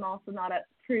film, but I'm also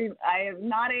I am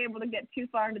not able to get too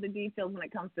far into the details when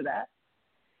it comes to that.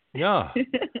 Yeah.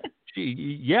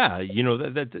 Yeah,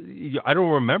 that I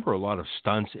don't remember a lot of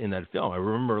stunts in that film. I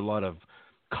remember a lot of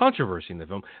controversy in the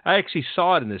film. I actually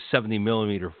saw it in this 70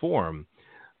 millimeter form.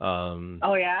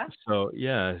 Oh yeah. So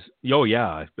yeah. Oh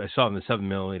yeah. I saw it in the 7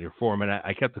 millimeter form, and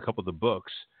I kept a couple of the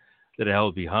books that I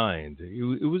held behind.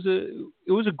 It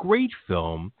was a great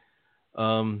film.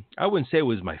 I wouldn't say it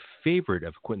was my favorite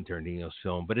of Quentin Tarantino's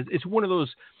film, but it's one of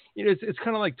those. It's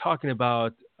kind of like talking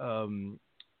about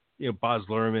Baz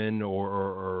Luhrmann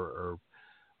or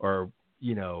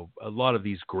a lot of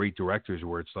these great directors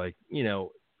where it's like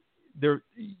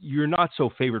your not so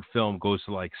favorite film goes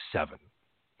to like 7,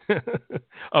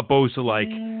 opposed to like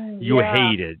you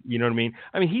hate it. You know what I mean?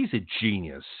 I mean, he's a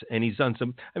genius, and he's done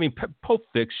some. I mean, Pulp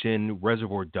Fiction,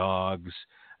 Reservoir Dogs.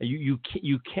 You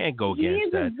can't go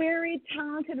against that. He is a very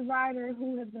talented writer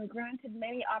who has been granted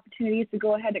many opportunities to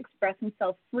go ahead and express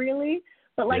himself freely.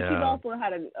 But he's also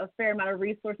had a fair amount of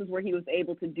resources where he was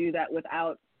able to do that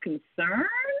without concern.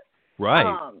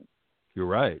 Right. You're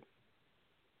right.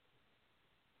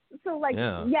 So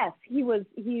yes, he's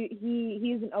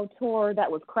an auteur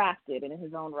that was crafted in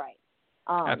his own right.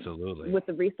 Absolutely. With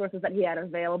the resources that he had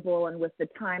available and with the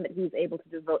time that he was able to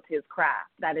devote to his craft.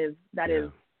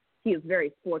 He is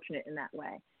very fortunate in that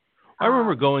way. I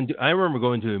remember going to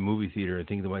a movie theater and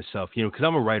thinking to myself, because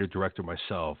I'm a writer director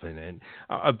myself, and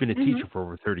I've been a teacher for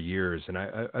over 30 years, and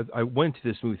I went to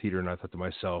this movie theater and I thought to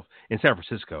myself, in San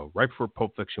Francisco, right before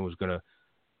Pulp Fiction was going to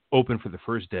open for the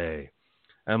first day,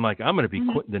 and I'm like, I'm going to be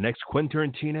the next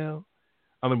Quentin Tarantino.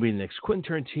 I'm going to be the next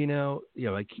Quentin Tarantino.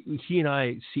 He and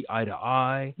I see eye to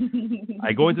eye.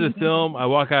 I go into the film, I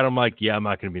walk out, I'm like, yeah, I'm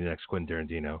not going to be the next Quentin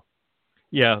Tarantino.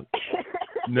 Yeah.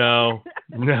 No.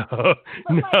 No.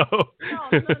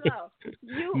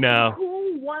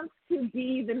 Who wants to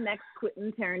be the next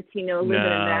Quentin Tarantino living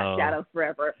in that shadow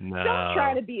forever? No. Don't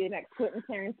try to be the next Quentin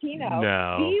Tarantino.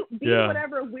 No. Be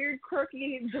whatever weird,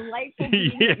 quirky, delightful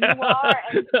being you are,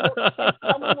 and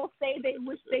someone will say they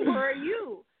wish they were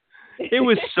you. It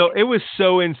was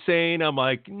so insane. I'm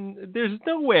like, there's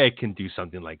no way I can do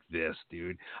something like this,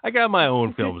 dude. I got my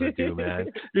own films to do,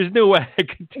 man. There's no way I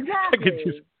could do.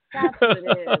 Exactly. That's what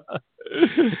it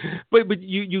is. But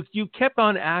you kept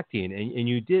on acting, and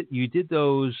you did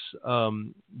those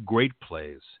great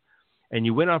plays, and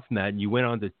you went on from that, and you went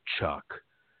on to Chuck.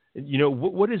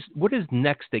 What is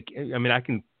next? I mean, I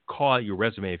can call out your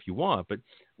resume if you want, but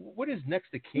what is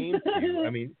next that came to you? I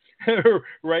mean,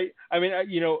 right? I mean,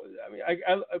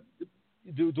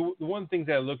 the one thing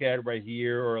that I look at right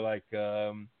here, or like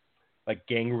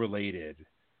gang related,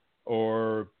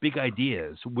 or Big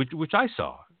Ideas, which I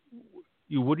saw.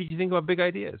 What did you think about Big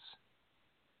Ideas?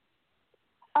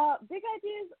 Big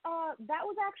Ideas, that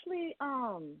was actually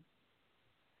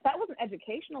that was an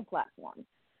educational platform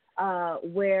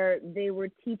where they were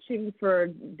teaching for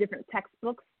different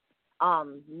textbooks,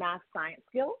 math, science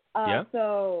skills.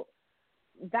 So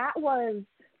that was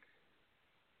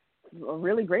a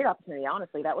really great opportunity,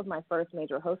 honestly. That was my first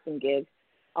major hosting gig.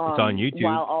 It's on YouTube.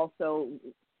 While also,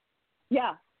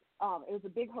 it was a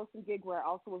big hosting gig where I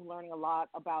also was learning a lot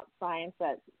about science,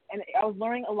 and I was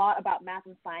learning a lot about math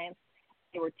and science.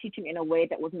 They were teaching in a way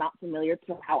that was not familiar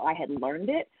to how I had learned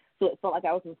it. So it felt like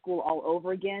I was in school all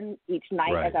over again each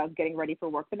night as I was getting ready for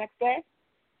work the next day.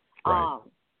 Right.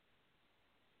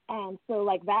 And so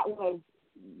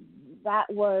that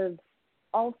was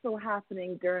also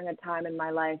happening during a time in my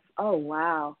life. Oh,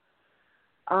 wow.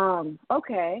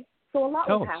 Okay. So a lot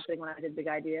was happening when I did Big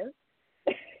Ideas.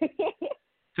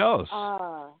 Tell us.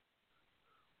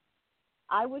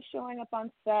 I was showing up on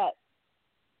set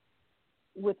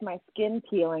with my skin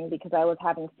peeling because I was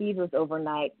having fevers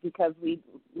overnight, because we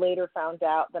later found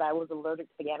out that I was allergic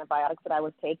to the antibiotics that I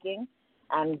was taking.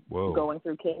 and going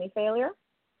through kidney failure.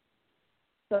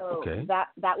 So that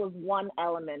was one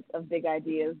element of Big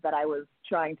Ideas that I was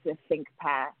trying to think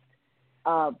past.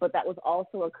 But that was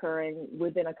also occurring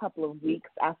within a couple of weeks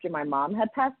after my mom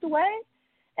had passed away.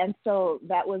 And so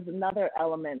that was another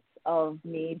element of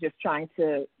me just trying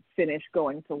to finish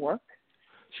going to work.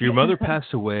 So your mother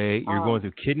passed away, you're going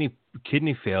through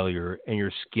kidney failure, and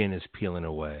your skin is peeling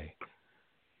away.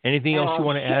 Anything else you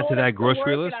want to add to that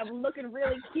grocery list? I'm looking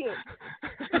really cute.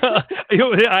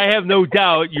 I have no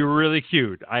doubt you're really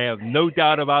cute. I have no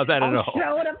doubt about that at all.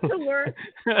 Showing up to work.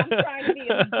 I'm trying to be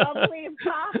as bubbly as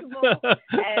possible.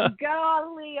 And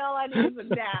golly, all I need is a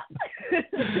nap.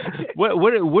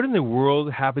 What in the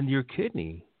world happened to your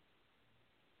kidney?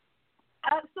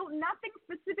 So nothing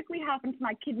specifically happened to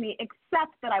my kidney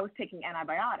except that I was taking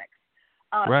antibiotics.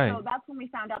 Right. So that's when we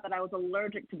found out that I was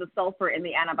allergic to the sulfur in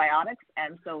the antibiotics,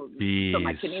 and so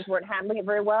my kidneys weren't handling it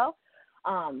very well.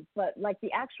 But like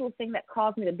the actual thing that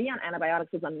caused me to be on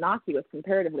antibiotics was innocuous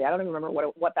comparatively. I don't even remember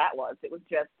what that was. It was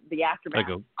just the aftermath.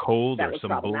 Like a cold or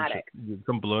some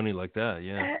baloney like that,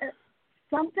 yeah.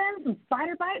 Some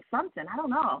spider bite, something. I don't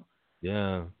know.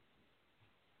 Yeah.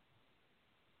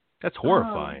 That's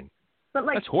horrifying. But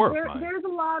like, that's horrifying. There's a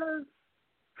lot of.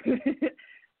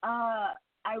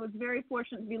 I was very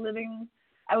fortunate to be living.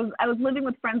 I was living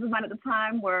with friends of mine at the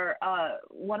time where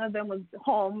one of them was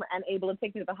home and able to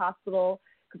take me to the hospital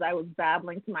because I was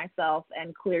babbling to myself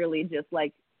and clearly just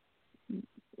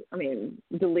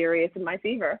delirious in my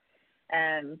fever.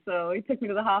 And so he took me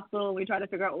to the hospital. We tried to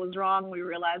figure out what was wrong. We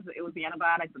realized that it was the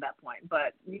antibiotics at that point.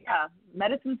 But yeah,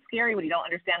 medicine's scary when you don't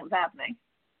understand what's happening.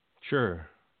 Sure.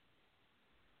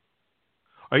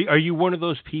 Are you one of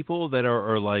those people that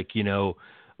are like,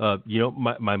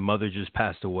 my mother just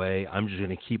passed away, I'm just going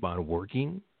to keep on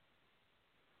working?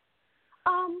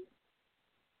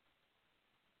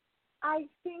 I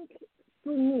think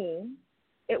for me,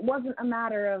 it wasn't a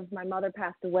matter of my mother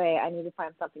passed away, I need to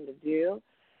find something to do.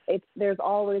 There's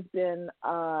always been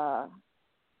a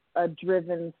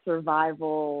driven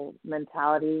survival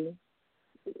mentality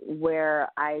where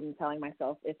I'm telling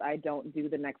myself if I don't do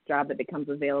the next job that becomes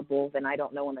available, then I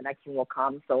don't know when the next one will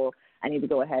come. So I need to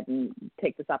go ahead and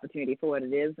take this opportunity for what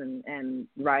it is and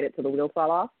ride it till the wheels fall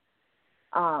off.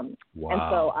 Wow. And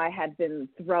so I had been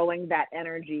throwing that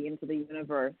energy into the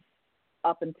universe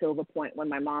up until the point when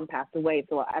my mom passed away.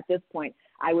 So at this point,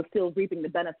 I was still reaping the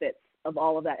benefits of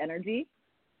all of that energy.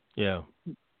 Yeah,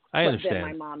 I understand. Then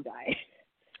my mom died.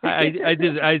 I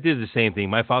did the same thing.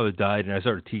 My father died, and I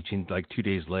started teaching like 2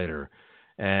 days later,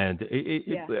 and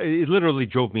it literally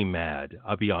drove me mad.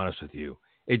 I'll be honest with you,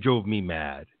 it drove me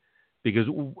mad because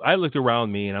I looked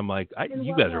around me and I'm like,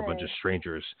 you guys are a bunch of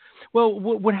strangers. Well,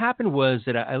 what happened was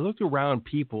that I looked around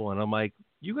people and I'm like,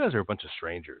 you guys are a bunch of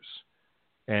strangers,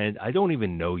 and I don't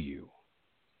even know you,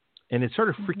 and it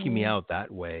started freaking me out that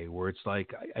way, where it's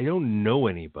like I don't know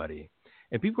anybody.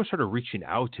 And people started reaching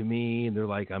out to me, and they're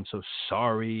like, "I'm so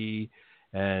sorry,"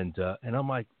 and I'm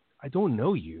like, "I don't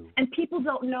know you." And people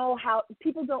don't know how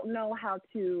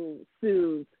to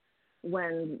soothe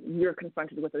when you're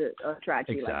confronted with a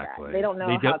tragedy like that. They don't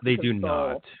know how to They do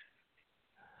not.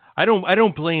 I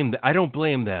don't blame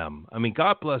them. I mean,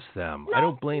 God bless them. I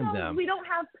don't blame them. We don't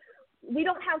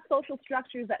have social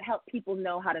structures that help people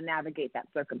know how to navigate that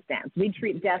circumstance. We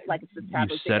treat death like it's a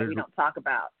taboo thing that we don't talk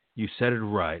about. You said it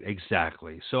right,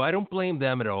 exactly. So I don't blame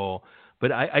them at all,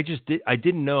 but I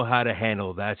didn't know how to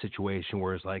handle that situation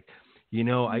where it's like,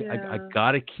 I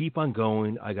got to keep on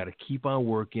going. I got to keep on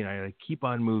working. I got to keep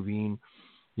on moving.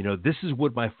 This is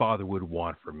what my father would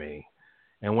want for me.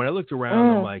 And when I looked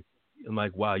around, I'm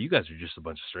like, wow, you guys are just a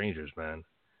bunch of strangers, man.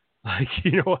 Like,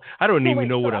 I don't even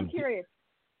know what I'm curious.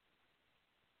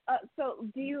 So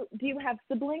do you have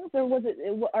siblings, or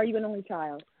are you an only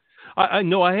child?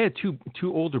 No, I had two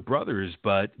older brothers,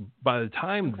 but by the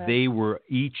time they were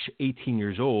each 18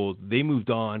 years old, they moved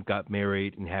on, got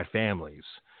married, and had families.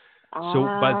 So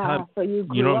by the time you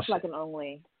grew up like an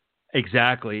only.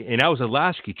 Exactly, and I was a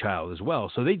latchkey child as well.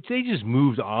 So they just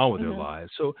moved on with their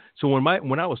lives. So when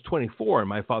I was 24 and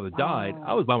my father died,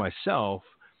 I was by myself,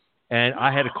 and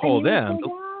I had to call them.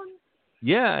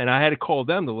 And I had to call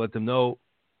them to let them know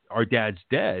our dad's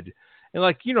dead. And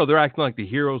they're acting like the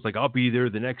heroes, like I'll be there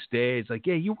the next day. It's like,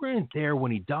 yeah, you weren't there when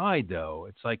he died, though.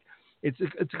 It's like it's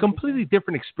a completely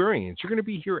different experience. You're gonna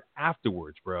be here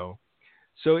afterwards, bro.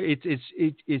 So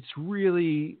it's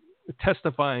really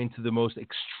testifying to the most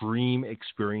extreme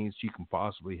experience you can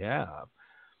possibly have.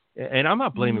 And I'm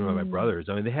not blaming my brothers.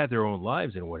 I mean, they had their own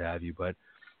lives and what have you, but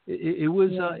it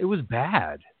was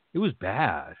bad. It was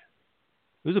bad.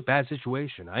 It was a bad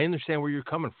situation. I understand where you're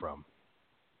coming from.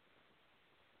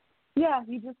 Yeah,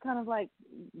 you just kind of like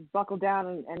buckle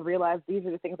down and realize these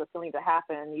are the things that still need to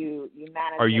happen. You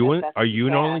manage Are it as best are as you you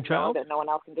an only can, knowing child? that no one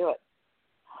else can do it.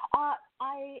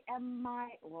 I am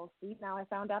well, see, now I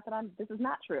found out that this is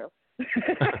not true. I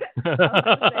was going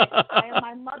to say, I am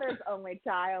my mother's only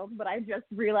child, but I just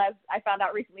realized, I found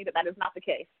out recently that is not the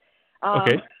case.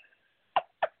 Okay.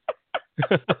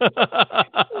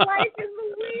 Life is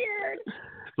weird.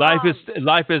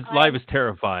 Life is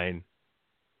terrifying.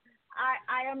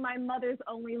 I am my mother's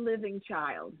only living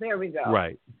child. There we go.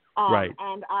 Right. Right.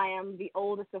 And I am the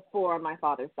oldest of 4 on my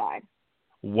father's side.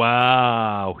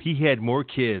 Wow. He had more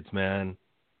kids, man.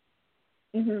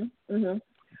 Mhm. Mhm.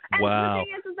 And wow. the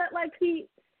thing is that like he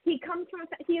comes from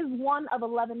he is one of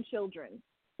 11 children.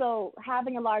 So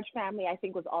having a large family, I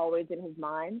think, was always in his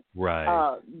mind.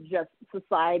 Right. Just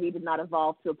society did not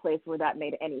evolve to a place where that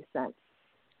made any sense.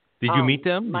 Did you meet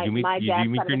them? Did you meet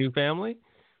your new family?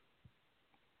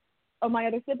 Oh, my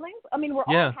other siblings? I mean, we're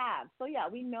all halves. So, yeah,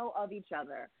 we know of each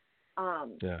other.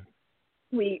 Yeah.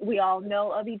 We all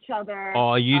know of each other.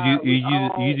 Oh, you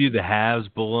do the halves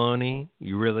baloney?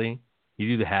 You really? You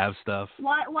do the halves stuff?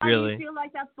 Why really? do you feel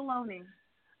like that's baloney?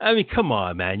 I mean, come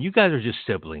on, man. You guys are just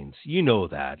siblings. You know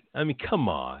that. I mean, come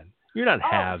on. You're not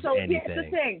halves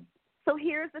anything.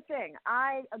 Here's the thing.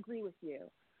 I agree with you.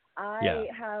 I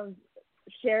have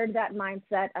shared that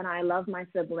mindset, and I love my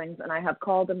siblings, and I have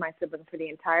called them my siblings for the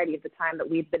entirety of the time that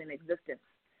we've been in existence.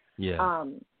 Yeah.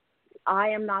 I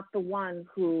am not the one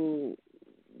who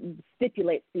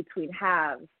stipulates between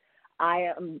halves.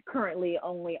 I am currently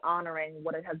only honoring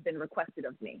what has been requested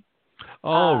of me.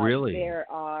 Oh, really? There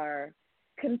are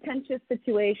contentious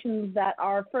situations that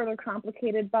are further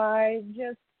complicated by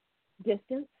just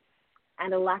distance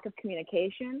and a lack of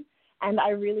communication. And I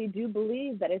really do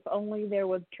believe that if only there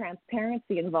was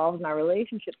transparency involved in our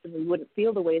relationships, then we wouldn't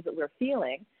feel the ways that we're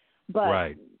feeling.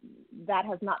 But that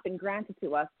has not been granted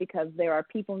to us because there are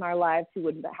people in our lives who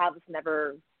would have us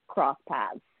never cross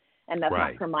paths. And that's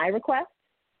not for my request.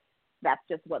 That's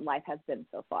just what life has been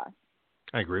so far.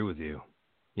 I agree with you.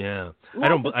 Yeah.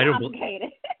 Life I don't complicated.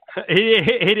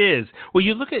 It is. Well,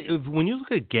 when you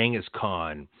look at Genghis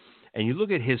Khan, and you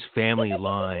look at his family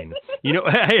line, I know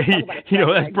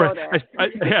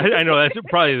that's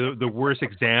probably the worst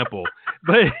example,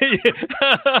 but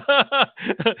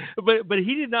but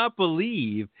he did not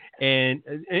believe, and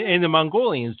the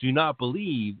Mongolians do not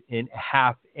believe in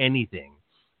half anything.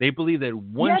 They believe that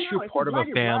once you're part of a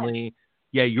family,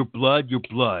 you're blood,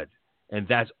 and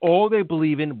that's all they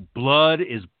believe in. Blood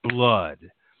is blood,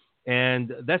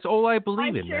 and that's all I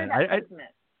believe in, man.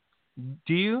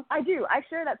 Do you? I do. I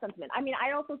share that sentiment. I mean,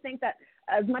 I also think that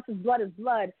as much as blood is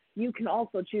blood, you can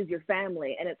also choose your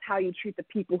family, and it's how you treat the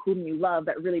people whom you love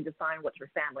that really define what your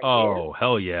family is. Oh,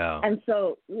 hell yeah. And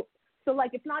so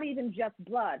like, it's not even just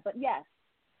blood, but yes,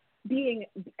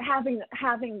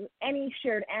 having any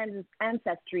shared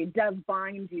ancestry does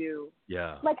bind you.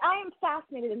 Yeah. Like, I am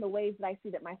fascinated in the ways that I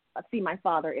see my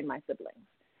father in my siblings.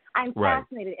 I'm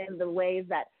fascinated in the ways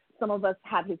that some of us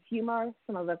have his humor,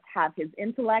 some of us have his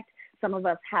intellect, some of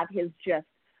us have his just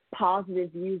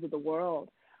positive views of the world.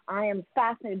 I am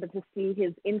fascinated to see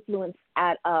his influence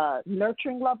at a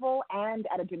nurturing level and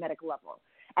at a genetic level.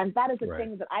 And that is a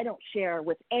thing that I don't share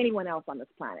with anyone else on this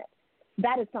planet.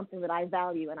 That is something that I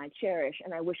value and I cherish,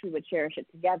 and I wish we would cherish it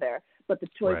together. But the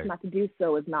choice not to do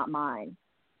so is not mine.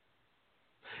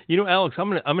 Alex, I'm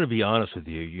gonna be honest with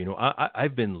you.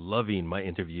 I've been loving my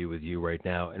interview with you right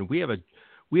now, and we have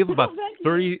about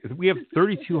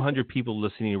 3,200 people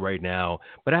listening right now,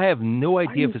 but I have no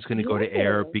idea if it's going to go to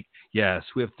air. Yes,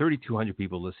 we have 3,200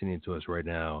 people listening to us right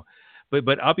now.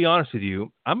 But I'll be honest with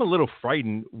you, I'm a little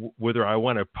frightened whether I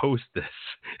want to post this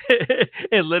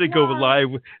and let it go live,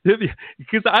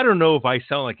 because I don't know if I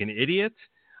sound like an idiot.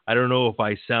 I don't know if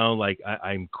I sound like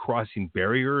I'm crossing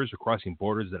barriers or crossing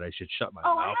borders that I should shut my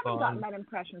mouth on. I haven't gotten that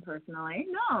impression personally.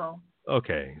 No.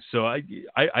 Okay, so I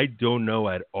don't know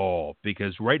at all,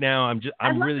 because right now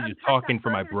I'm really just talking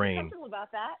from my brain.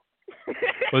 About that.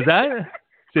 Was that?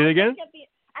 Say it again.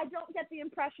 I don't get the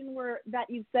impression that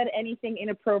you've said anything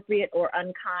inappropriate or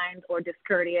unkind or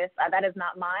discourteous. That is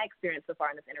not my experience so far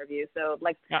in this interview. So,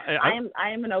 like, I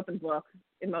am an open book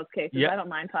in most cases. I don't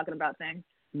mind talking about things.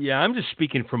 Yeah, I'm just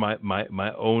speaking from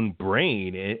my own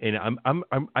brain, and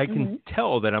I can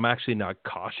tell that I'm actually not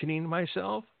cautioning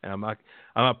myself, and I'm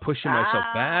not pushing myself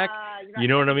back. You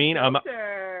know what I mean? I'm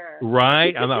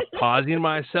not pausing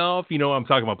myself. I'm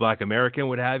talking about Black American,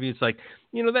 what have you. It's like,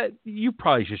 that you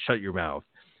probably should shut your mouth.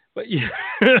 But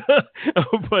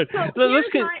but here's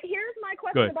my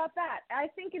question about that. I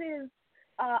think it is.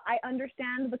 I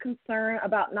understand the concern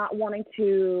about not wanting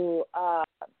to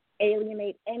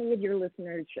alienate any of your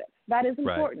listenership. That is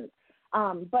important.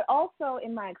 Right. But also,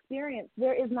 in my experience,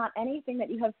 there is not anything that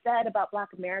you have said about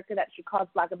Black America that should cause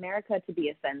Black America to be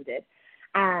offended.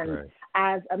 And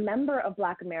as a member of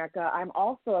Black America, I'm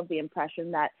also of the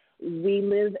impression that we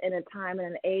live in a time and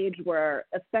an age where,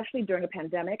 especially during a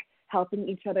pandemic, helping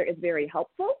each other is very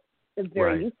helpful, is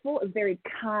very useful, is very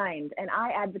kind. And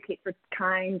I advocate for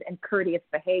kind and courteous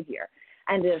behavior.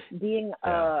 And if being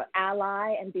an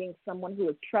ally and being someone who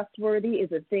is trustworthy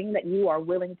is a thing that you are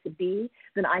willing to be,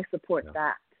 then I support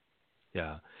that.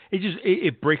 Yeah.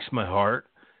 It breaks my heart.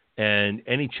 And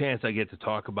any chance I get to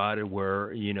talk about it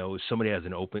where, you know, somebody has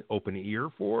an open ear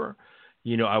for,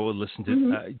 you know, I will listen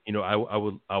to, you know,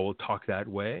 I will talk that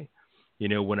way. You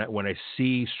know, when I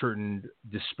see certain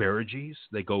disparacies,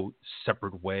 they go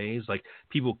separate ways, like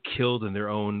people killed in their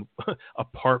own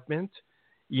apartment,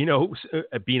 you know,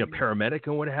 being a paramedic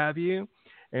and what have you.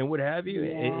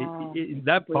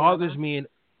 That bothers me.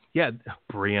 And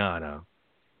Breonna,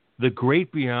 the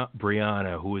great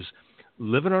Breonna, who was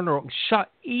living on her own,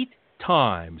 shot 8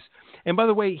 times. And by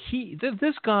the way,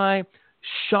 this guy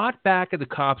shot back at the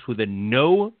cops with a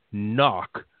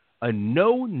no-knock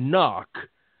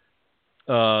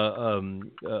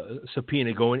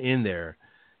subpoena going in there.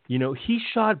 You know, he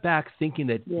shot back thinking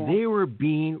that they were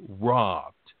being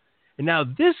robbed. And now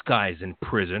this guy's in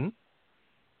prison,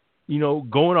 you know,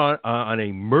 going on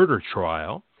a murder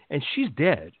trial, and she's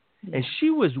dead. Yeah. And she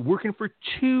was working for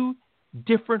 2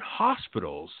 different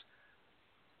hospitals.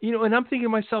 You know, and I'm thinking to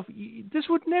myself, this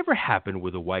would never happen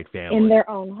with a white family. In their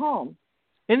own home.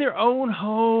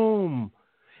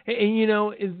 And you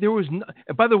know, there was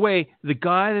by the way, the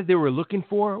guy that they were looking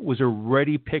for was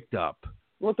already picked up.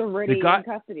 Was already in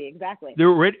custody, exactly.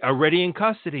 They're already in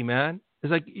custody, man.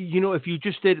 It's like, you know, if you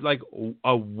just did like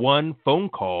a one phone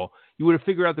call, you would have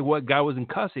figured out that what guy was in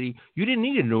custody. You didn't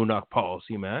need a no-knock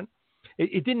policy, man.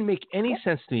 It didn't make any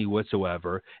sense to me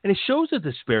whatsoever. And it shows a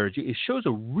disparity. It shows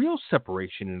a real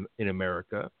separation in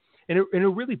America. And it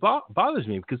really bothers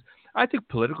me because I took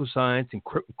political science and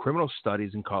criminal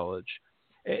studies in college.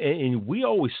 And we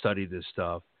always study this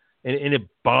stuff. And it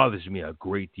bothers me a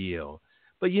great deal.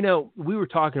 But, you know, we were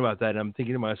talking about that, and I'm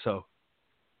thinking to myself,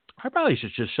 I probably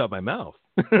should just shut my mouth.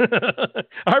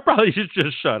 I probably should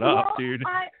just shut up, dude.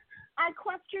 I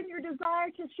question your desire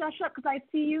to shush up because I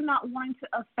see you not wanting to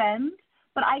offend,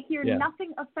 but I hear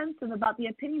nothing offensive about the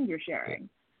opinions you're sharing.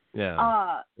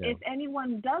 If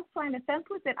anyone does find offense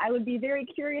with it, I would be very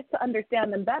curious to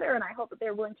understand them better, and I hope that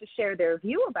they're willing to share their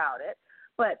view about it.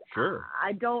 But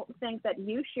I don't think that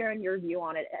you sharing your view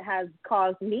on it has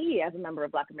caused me, as a member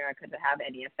of Black America, to have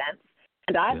any offense.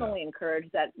 And I've only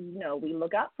encouraged that, you know, we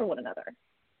look out for one another.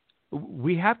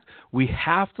 We have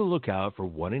to look out for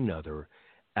one another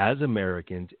as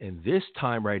Americans in this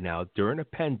time right now during a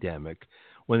pandemic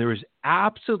when there is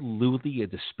absolutely a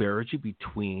disparity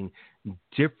between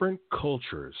different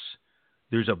cultures.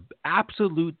 There's an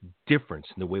absolute difference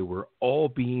in the way we're all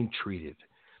being treated.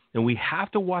 And we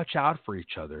have to watch out for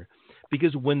each other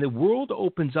because when the world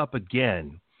opens up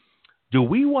again, do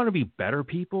we want to be better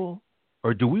people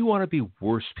or do we want to be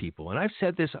worse people? And I've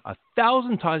said this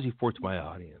 1,000 times before to my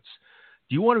audience.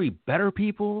 Do you want to be better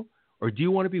people or do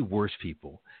you want to be worse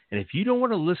people? And if you don't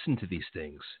want to listen to these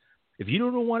things, if you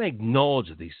don't want to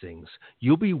acknowledge these things,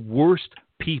 you'll be worse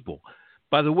people.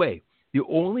 By the way, the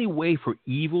only way for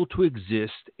evil to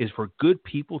exist is for good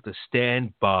people to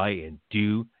stand by and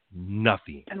do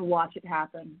nothing and watch it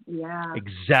happen. Yeah,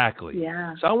 exactly.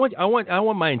 Yeah. So I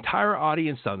want my entire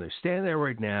audience to understand that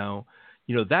right now.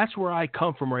 You know, that's where I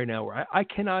come from right now, where I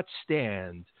cannot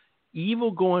stand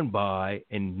evil going by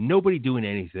and nobody doing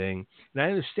anything. And I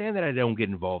understand that I don't get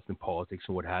involved in politics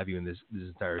and what have you in this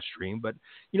entire stream, but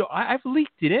you know, I've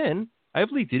leaked it in.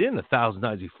 I've leaked it in 1,000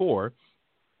 times before.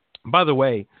 By the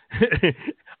way,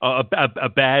 a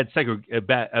bad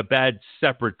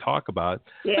separate talk about.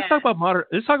 Yeah. Let's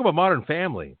talk about Modern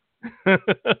Family. Okay.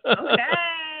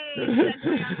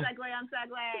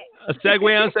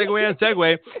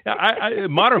 Segue.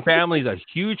 Modern Family is a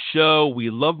huge show. We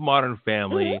love Modern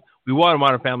Family. We want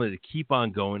Modern Family to keep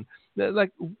on going.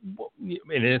 Like, and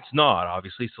it's not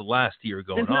obviously. It's the last year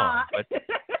going on, but.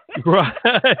 Right,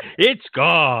 it's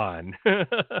gone. But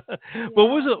what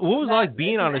was it like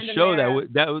being on a show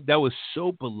that was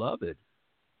so beloved?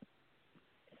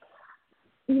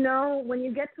 You know, when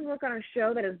you get to work on a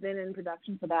show that has been in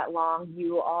production for that long,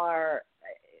 you are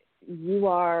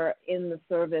in the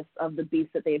service of the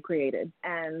beast that they have created.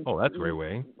 And that's a great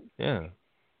way. Yeah.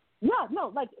 Yeah,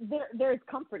 no, like there's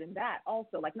comfort in that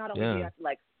also. Like not only do you have to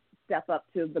like step up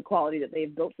to the quality that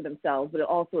they've built for themselves, but it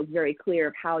also is very clear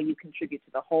of how you contribute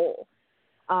to the whole.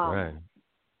 Right.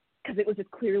 because it was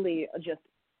just clearly just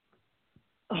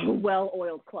a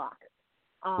well-oiled clock.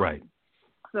 Right.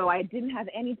 So I didn't have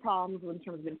any problems in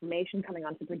terms of information coming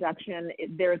onto production.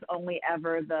 There's only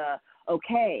ever the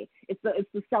it's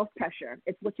the self-pressure.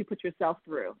 It's what you put yourself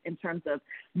through in terms of,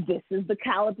 this is the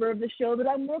caliber of the show that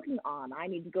I'm working on. I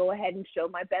need to go ahead and show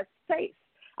my best face.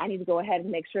 I need to go ahead and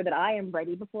make sure that I am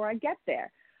ready before I get there.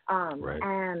 Right.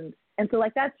 And so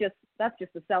like that's just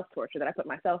the self-torture that I put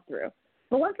myself through.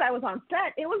 But once I was on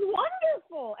set, it was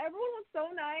wonderful. Everyone was so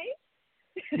nice.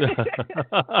 Everyone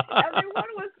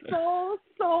was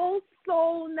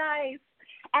so nice,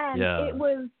 and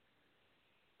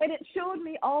it showed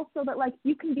me also that like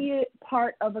you can be a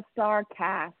part of a star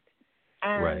cast,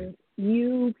 and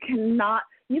you can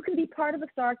be part of a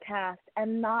star cast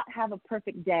and not have a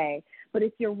perfect day, but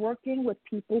if you're working with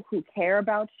people who care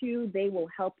about you, they will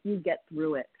help you get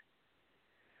through it.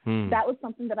 That was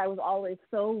something that I was always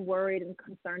so worried and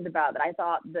concerned about, that I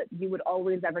thought that you would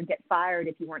always ever get fired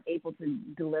if you weren't able to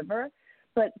deliver.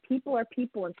 But people are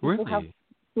people, and people have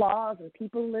flaws, and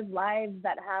people live lives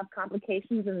that have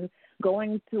complications, and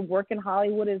going to work in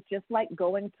Hollywood is just like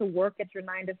going to work at your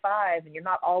 9 to 5, and you're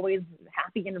not always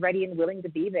happy and ready and willing to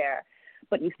be there,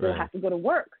 but you still have to go to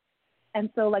work.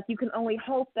 And so like you can only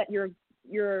hope that your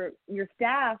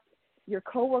staff, your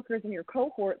coworkers and your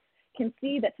cohorts can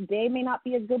see that today may not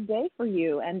be a good day for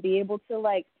you, and be able to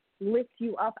like lift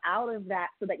you up out of that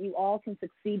so that you all can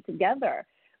succeed together.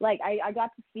 Like I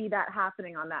got to see that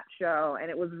happening on that show, and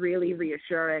it was really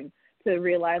reassuring to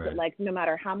realize that like no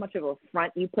matter how much of a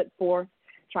front you put forth,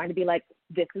 trying to be like,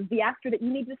 this is the actor that you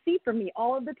need to see from me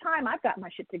all of the time. I've got my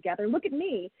shit together. Look at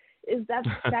me. That's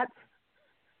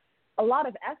a lot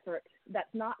of effort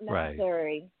that's not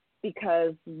necessary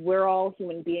because we're all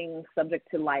human beings subject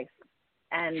to life.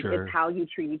 And it's how you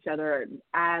treat each other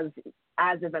as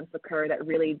events occur that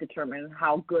really determine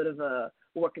how good of a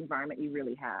work environment you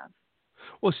really have.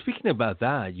 Well, speaking about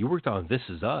that, you worked on This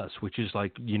Is Us, which is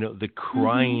like, the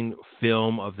crying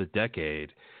film of the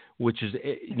decade, which is,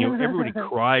 everybody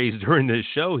cries during this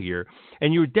show here.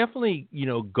 And you're definitely,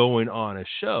 going on a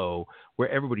show where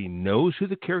everybody knows who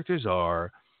the characters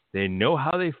are. They know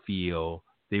how they feel.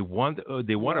 They want a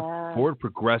forward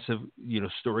progressive,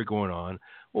 story going on.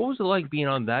 What was it like being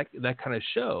on that kind of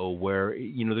show where,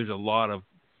 there's a lot of,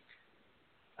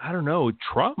 I don't know,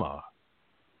 trauma?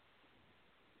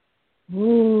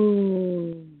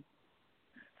 Ooh.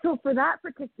 So for that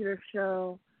particular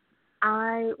show,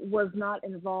 I was not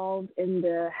involved in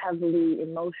the heavily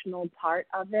emotional part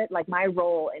of it. Like my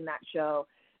role in that show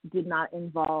did not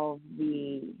involve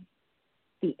the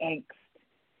angst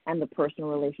and the personal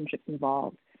relationships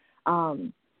involved.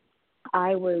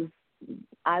 I was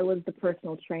the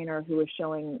personal trainer who was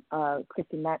showing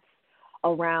Kristen Metz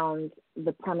around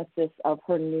the premises of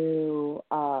her new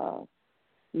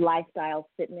lifestyle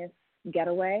fitness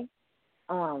getaway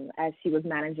as she was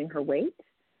managing her weight.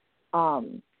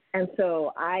 And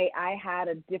so I had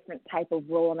a different type of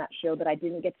role on that show that I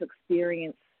didn't get to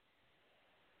experience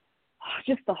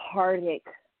just the heartache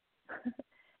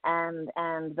and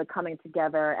the coming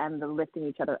together and the lifting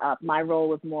each other up. My role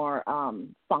was more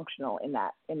functional in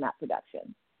that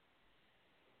production.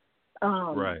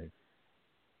 Right.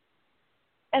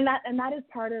 And that is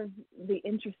part of the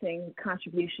interesting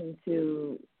contribution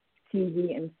to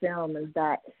TV and film, is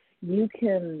that you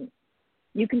can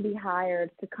be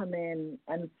hired to come in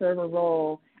and serve a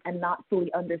role and not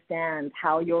fully understand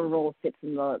how your role fits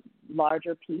in the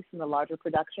larger piece, in the larger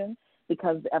production,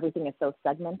 because everything is so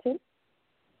segmented.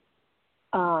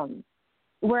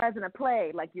 Whereas in a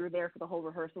play, like you're there for the whole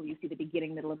rehearsal, you see the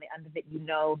beginning, middle, and the end of it, you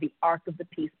know the arc of the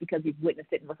piece because you've witnessed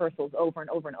it in rehearsals over and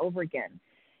over and over again.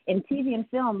 In TV and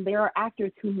film, there are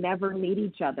actors who never meet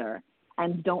each other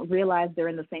and don't realize they're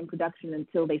in the same production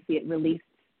until they see it released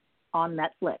on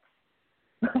Netflix.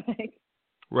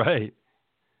 Right.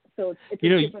 So it's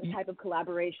a different type of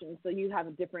collaboration. So you have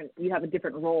a different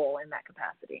role in that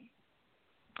capacity.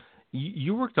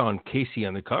 You worked on Casey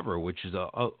on the Cover, which is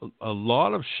a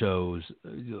lot of shows.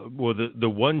 Well, the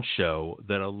one show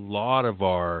that a lot of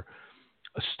our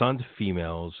stunt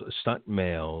females, stunt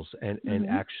males, and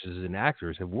actresses and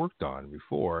actors have worked on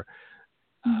before.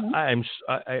 I'm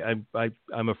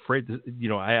afraid to,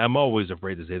 I'm always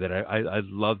afraid to say that I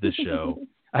love this show.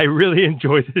 I really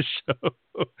enjoy this show.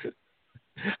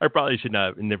 I probably should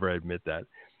never admit that.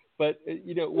 But,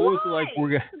 what was it like?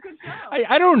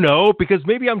 I don't know, because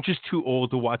maybe I'm just too old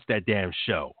to watch that damn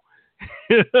show.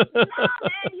 No, man,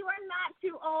 you are not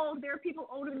too old. There are people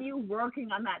older than you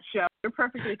working on that show. You're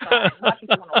perfectly fine. Watch what you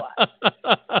want to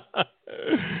watch.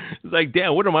 It's like,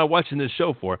 damn, what am I watching this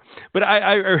show for? But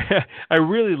I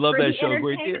really love for that the show.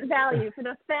 Entertainment value, for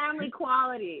the family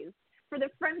qualities, for the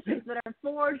friendships that are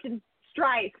forged in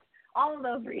strife, all of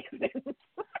those reasons.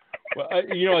 Well,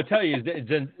 I'll tell you,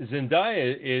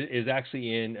 Zendaya is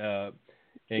actually in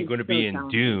and going to be in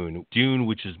Dune. Dune,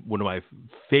 which is one of my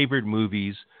favorite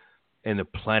movies in the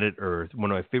planet Earth,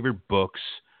 one of my favorite books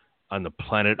on the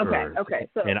planet Earth. Okay,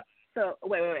 so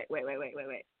wait.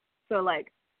 So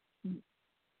like,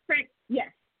 Frank,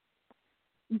 yes,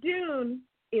 Dune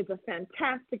is a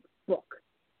fantastic book.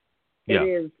 Yeah. It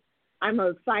is. I'm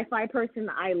a sci-fi person.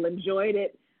 I enjoyed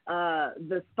it.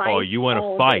 The spice. Oh, you want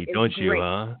to fight, don't you, great.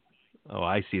 huh? Oh,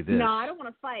 I see this. No, I don't want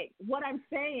to fight. What I'm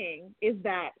saying is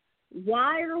that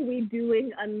why are we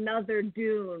doing another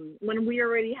Dune when we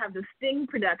already have the Sting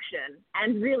production?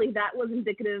 And really, that was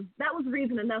indicative. That was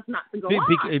reason enough not to go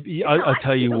on. I'll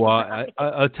tell you why.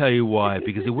 I'll tell you why.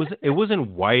 Because it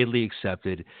wasn't widely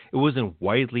accepted. It wasn't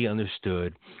widely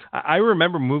understood. I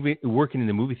remember working in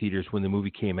the movie theaters when the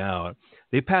movie came out.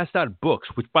 They passed out books,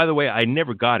 which, by the way, I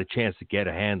never got a chance to get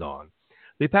a hand on.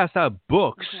 They passed out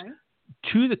books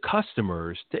to the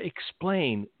customers to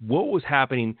explain what was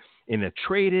happening in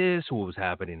Atreides, what was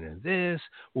happening in this,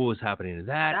 what was happening in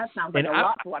that. That sounds like a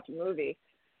lot to watch a movie.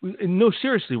 No,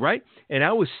 seriously, right? And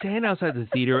I would stand outside the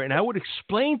theater and I would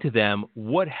explain to them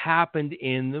what happened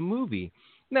in the movie.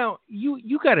 Now,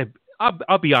 you got to,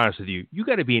 I'll be honest with you, you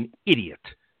got to be an idiot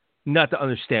not to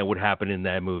understand what happened in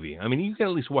that movie. I mean, you can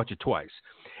at least watch it twice.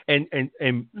 And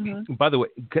by the way,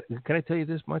 can I tell you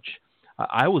this much?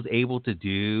 I was able to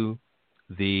do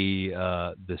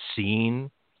the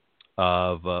scene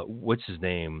of what's his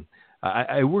name?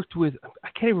 I worked with, I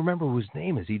can't even remember what his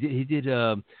name is. He did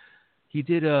all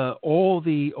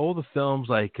the films,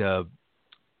 like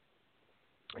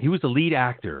he was the lead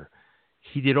actor.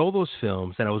 He did all those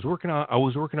films, and I was working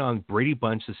on Brady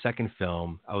Bunch, the second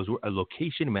film. I was a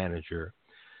location manager.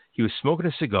 He was smoking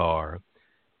a cigar,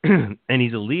 and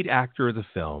he's a lead actor of the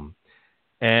film.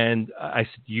 And I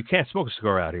said, "You can't smoke a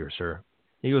cigar out here, sir."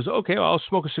 He goes, "Okay, well, I'll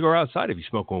smoke a cigar outside if you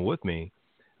smoke one with me."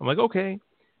 I'm like, "Okay."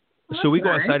 So we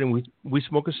go outside and we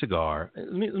smoke a cigar.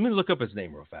 Let me look up his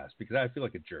name real fast because I feel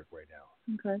like a jerk right now.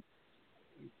 Okay.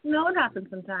 No, it happens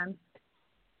sometimes.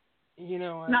 You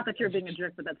know, not that you're being a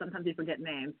jerk, but that sometimes you forget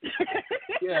names.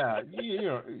 Yeah,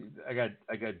 I got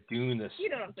Dune this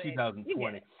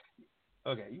 2020.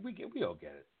 Okay, we all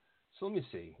get it. So let me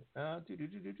see.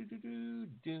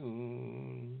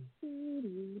 Dune.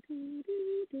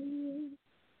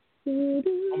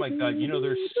 Oh my God!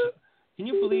 There's. Can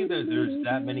you believe there's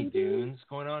that many Dunes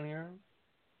going on here?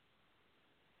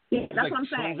 Yeah, that's what I'm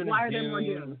saying. Why are there more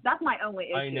Dunes? That's my only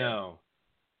issue. I know.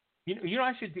 I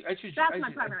should. That's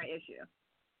my primary issue.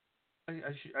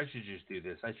 I should just do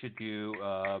this. I should do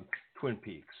Twin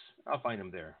Peaks. I'll find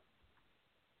them there.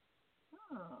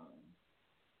 Oh.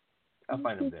 I'll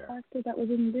find them there. Actor that was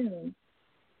in Dune.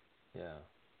 Yeah.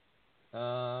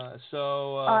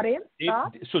 So audience.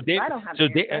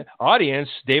 Audience.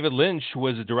 David Lynch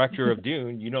was the director of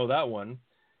Dune. You know that one.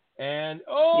 And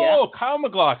Kyle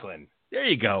MacLachlan. There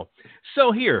you go.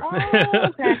 So here. Oh,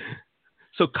 okay.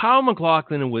 So Kyle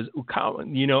MacLachlan and Kyle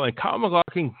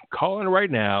MacLachlan calling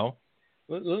right now.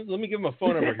 Let me give him a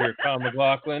phone number here, Kyle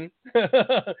MacLachlan.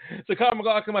 So Kyle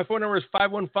MacLachlan, my phone number is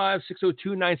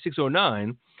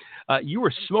 515-602-9609. You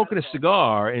were smoking a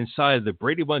cigar inside the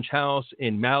Brady Bunch house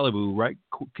in Malibu, right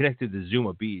connected to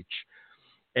Zuma Beach.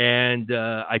 And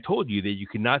I told you that you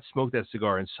cannot smoke that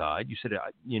cigar inside. You said,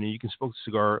 you can smoke the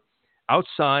cigar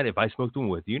outside if I smoked one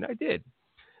with you, and I did.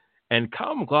 And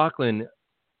Kyle MacLachlan,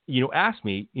 asked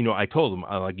me, I told him,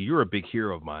 I'm like, you're a big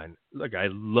hero of mine. Like, I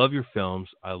love your films.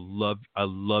 I love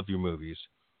your movies.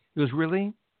 He goes,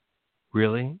 really?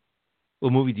 Really?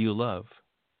 What movie do you love?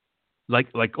 Like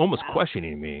almost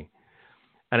questioning me.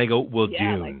 And I go, well,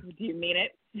 Dune. Like, do you mean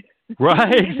it?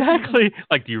 Right, exactly.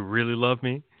 Like, do you really love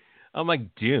me? I'm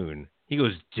like, Dune. He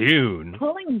goes, Dune.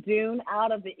 Pulling Dune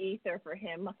out of the ether for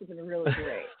him must have been really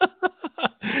great.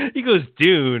 He goes,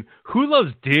 Dune. Who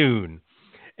loves Dune?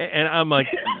 And I'm like,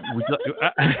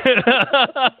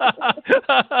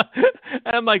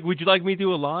 would you like me to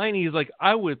do a line? He's like,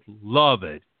 I would love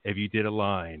it if you did a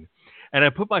line. And I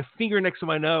put my finger next to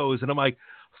my nose, and I'm like,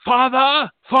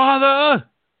 Father,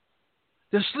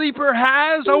 the sleeper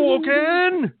has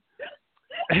awoken.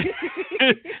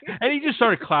 And he just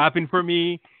started clapping for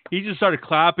me.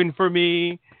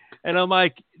 And I'm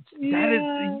like,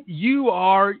 you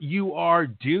are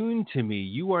Dune to me.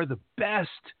 You are the best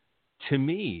to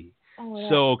me. Oh,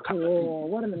 so cool.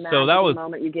 What a magical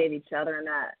moment you gave each other in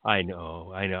that. I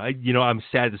know. I'm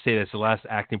sad to say that's the last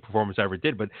acting performance I ever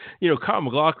did. But Kyle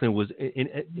MacLachlan was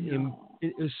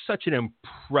it was such an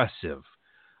impressive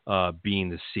being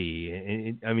to see.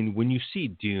 And I mean, when you see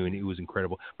Dune, it was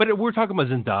incredible. But we're talking about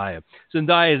Zendaya.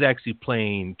 Zendaya is actually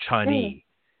playing Chani.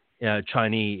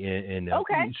 Chani in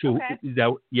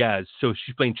so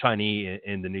she's playing Chani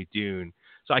in the new Dune.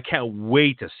 So I can't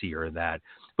wait to see her in that.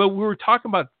 But we were talking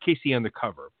about Casey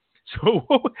Undercover. So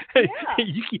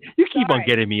you keep on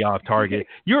getting me off target.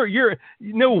 You're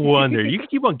no wonder you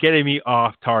keep on getting me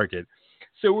off target.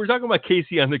 So we're talking about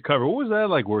Casey Undercover. What was that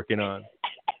like working on?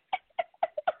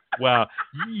 Wow,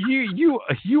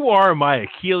 you are my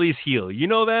Achilles heel. You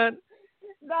know that?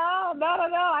 No.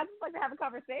 I just like to have a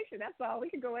conversation. That's all. We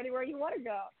can go anywhere you want to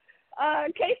go.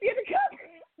 Casey Undercover.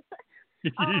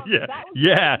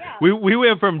 Yeah. We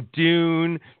went from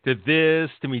Dune to this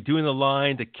to me doing the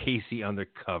line to Casey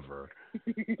Undercover.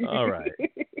 All right.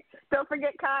 Don't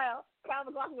forget Kyle. Kyle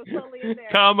MacLachlan was totally in there.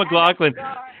 Kyle MacLachlan.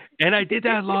 And I did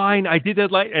that line.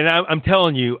 And I'm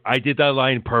telling you, I did that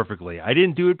line perfectly. I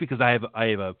didn't do it because I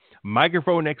have a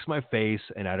microphone next to my face,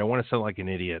 and I don't want to sound like an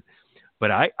idiot. But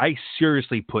I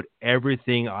seriously put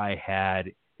everything I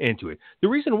had into it. The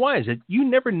reason why is that you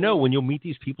never know when you'll meet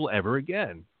these people ever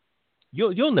again.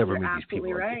 You'll never meet these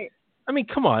people right. again. I mean,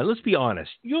 come on, let's be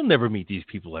honest. You'll never meet these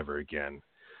people ever again.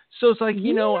 So it's like,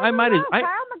 I might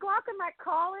Kyle MacLachlan might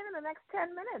call in the next 10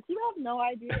 minutes. You have no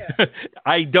idea.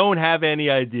 I don't have any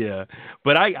idea,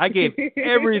 but I gave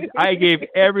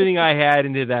everything I had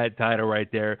into that title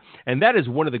right there, and that is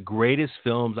one of the greatest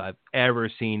films I've ever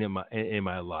seen in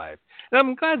my life. And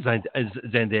I'm glad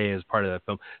Zendaya is part of that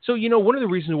film. So one of the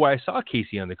reasons why I saw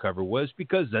Casey Undercover was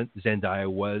because Zendaya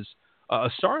was a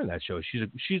star in that show.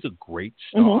 She's a great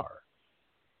star. Mm-hmm.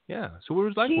 Yeah. So what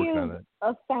was it like working on that?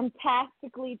 A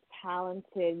fantastically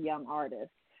talented young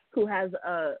artist who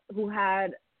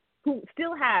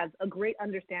still has a great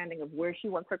understanding of where she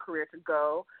wants her career to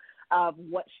go, of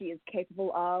what she is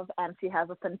capable of, and she has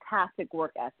a fantastic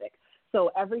work ethic.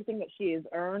 So everything that she has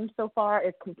earned so far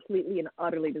is completely and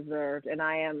utterly deserved, and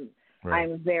I am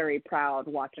very proud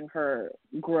watching her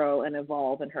grow and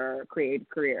evolve in her creative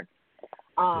career.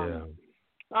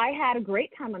 I had a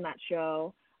great time on that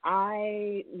show.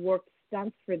 I worked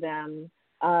stunts for them,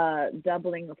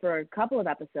 doubling for a couple of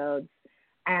episodes,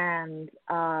 and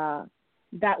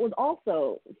that was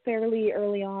also fairly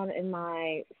early on in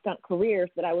my stunt career,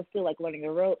 so that I was still like learning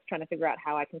the ropes, trying to figure out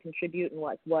how I can contribute and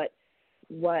what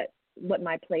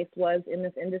my place was in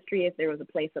this industry, if there was a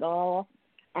place at all.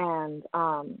 And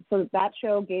so that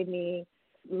show gave me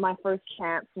my first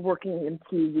chance working in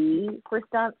TV for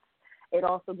stunts. It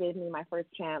also gave me my first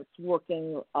chance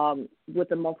working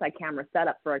with a multi-camera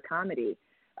setup for a comedy.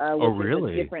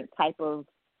 Really? Is a different type of.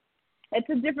 It's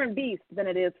a different beast than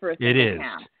it is for a single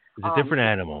cam. It's a different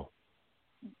animal.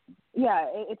 Yeah,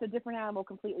 it's a different animal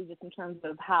completely, just in terms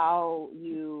of how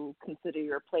you consider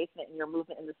your placement and your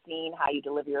movement in the scene, how you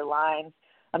deliver your lines.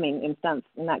 I mean,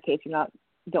 in that case, you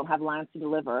don't have lines to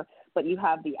deliver, but you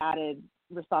have the added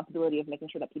responsibility of making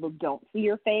sure that people don't see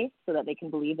your face so that they can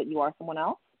believe that you are someone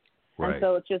else. Right. And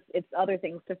so it's other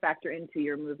things to factor into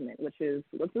your movement, it was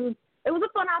a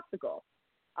fun obstacle.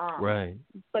 Right.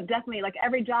 But definitely, like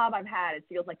every job I've had, it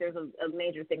feels like there's a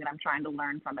major thing that I'm trying to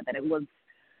learn from it, that it was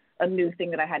a new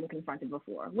thing that I hadn't confronted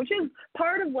before, which is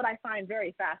part of what I find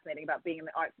very fascinating about being in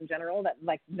the arts in general, that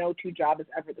like no two jobs is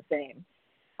ever the same.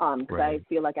 Because I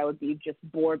feel like I would be just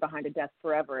bored behind a desk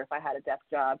forever if I had a desk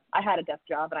job. I had a desk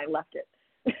job and I left it.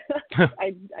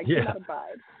 I could not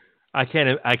abide. I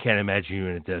can't imagine you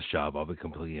in a desk job. I'll be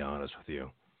completely honest with you.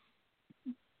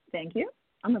 Thank you.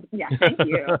 Thank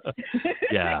you.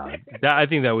 Yeah, I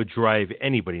think that would drive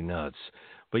anybody nuts.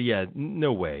 But yeah,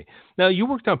 no way. Now, you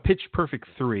worked on Pitch Perfect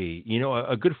 3.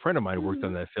 A good friend of mine worked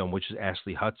on that film, which is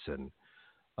Ashley Hudson.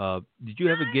 Did you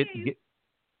ever get?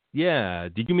 Yeah.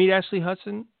 Did you meet Ashley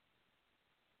Hudson?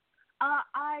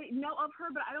 I know of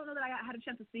her, but I don't know that I had a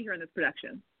chance to see her in this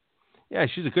production. Yeah,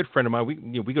 she's a good friend of mine.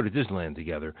 We go to Disneyland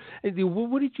together.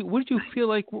 What did you feel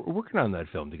like working on that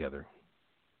film together?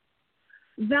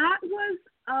 That was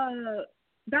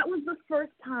the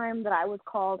first time that I was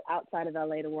called outside of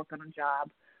LA to work on a job,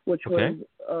 which was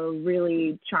a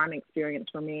really charming experience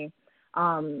for me.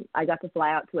 I got to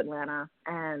fly out to Atlanta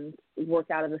and work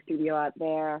out of the studio out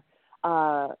there,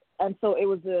 and so it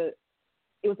was the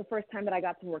first time that I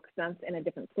got to work stunts in a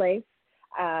different place.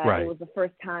 It was the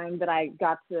first time that I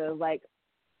got to like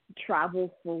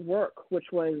travel for work, which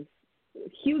was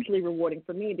hugely rewarding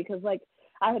for me, because like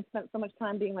I had spent so much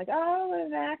time being like, oh,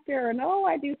 I'm an actor, and oh,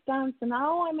 I do stunts, and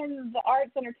oh, I'm in the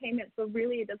arts entertainment. So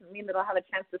really, it doesn't mean that I'll have a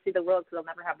chance to see the world, because I'll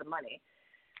never have the money.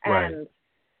 And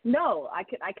no, I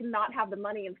cannot have the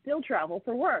money and still travel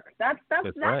for work. That's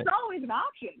always an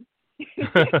option.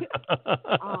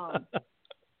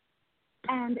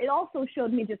 And it also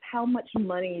showed me just how much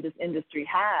money this industry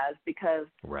has because,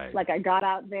 like, I got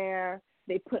out there,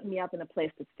 they put me up in a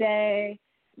place to stay.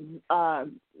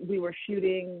 We were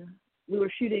shooting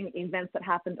events that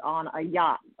happened on a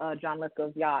yacht, John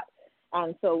Lithgow's yacht.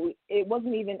 And so it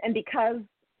wasn't even, and because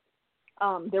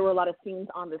there were a lot of scenes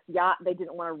on this yacht, they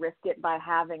didn't want to risk it by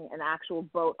having an actual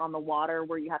boat on the water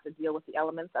where you have to deal with the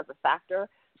elements as a factor.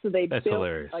 So they built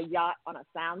a yacht on a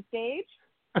soundstage.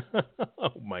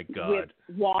 Oh my God! With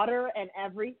water and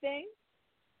everything,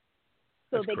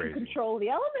 so That's they crazy. can control the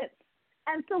elements.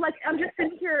 And so, like, I'm just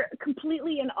sitting here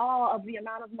completely in awe of the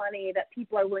amount of money that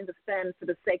people are willing to spend for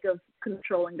the sake of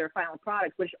controlling their final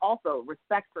product, which also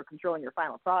respect for controlling your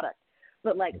final product.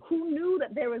 But, like, who knew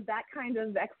that there was that kind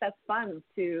of excess funds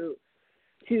to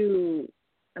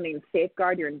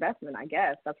safeguard your investment, I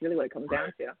guess. That's really what it comes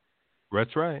down to.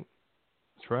 That's right.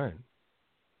 That's right.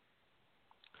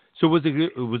 So was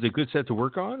it a good set to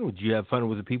work on? Did you have fun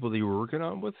with the people that you were working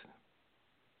on with?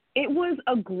 It was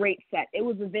a great set. It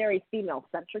was a very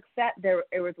female-centric set. There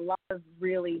was a lot of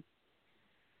really,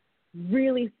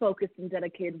 really focused and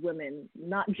dedicated women,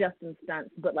 not just in stunts,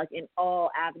 but like in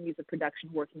all avenues of production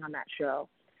working on that show.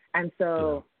 And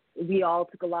so we all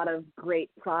took a lot of great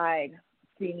pride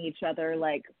seeing each other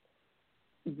like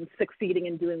succeeding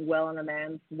and doing well in a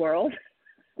man's world.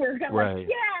 We're kind of like,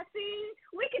 yeah, see,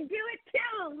 we can do it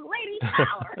too, lady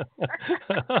power.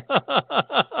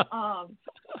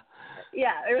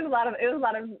 Yeah, it was a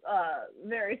lot of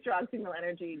very strong female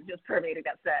energy just permeated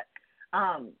that set.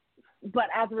 But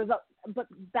as a result,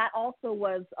 that also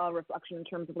was a reflection in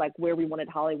terms of like where we wanted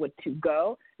Hollywood to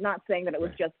go. Not saying that it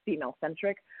was just female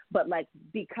centric, but like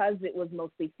because it was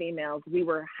mostly females, we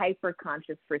were hyper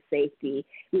conscious for safety.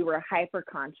 We were hyper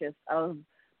conscious of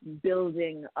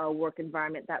building a work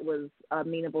environment that was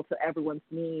amenable to everyone's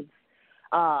needs.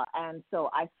 And so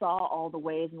I saw all the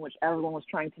ways in which everyone was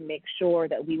trying to make sure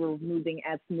that we were moving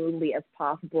as smoothly as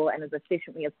possible and as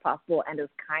efficiently as possible and as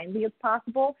kindly as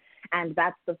possible. And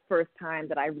that's the first time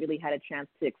that I really had a chance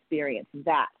to experience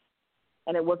that.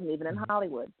 And it wasn't even in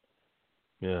Hollywood.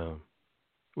 Yeah.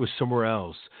 It was somewhere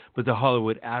else, but the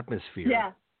Hollywood atmosphere.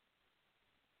 Yeah.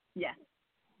 Yes.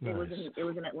 Nice. It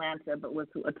was in Atlanta, but with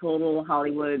a total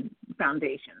Hollywood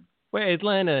foundation. Well,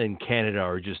 Atlanta and Canada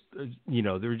are just,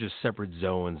 they're just separate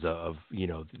zones of,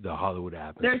 the Hollywood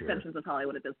atmosphere. They're extensions of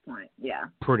Hollywood at this point, yeah.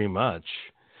 Pretty much.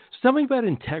 So tell me about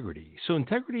Integrity. So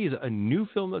Integrity is a new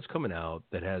film that's coming out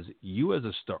that has you as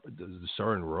the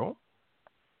star in role?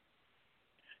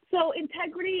 So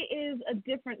Integrity is a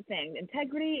different thing.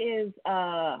 Integrity is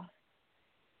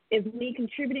me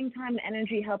contributing time and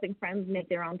energy helping friends make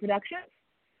their own productions.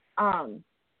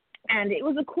 And it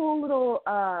was a cool little...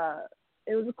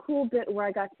 it was a cool bit where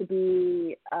I got to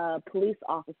be a police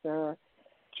officer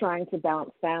trying to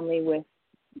balance family with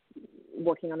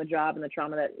working on the job and the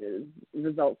trauma that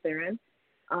results therein.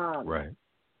 Right.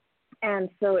 And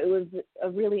so it was a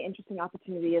really interesting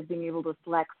opportunity of being able to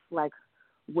flex, like,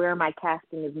 where my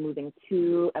casting is moving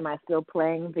to. Am I still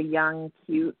playing the young,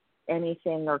 cute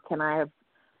anything, or can I have,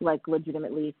 like,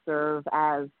 legitimately serve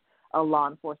as a law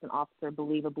enforcement officer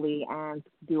believably? And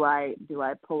do I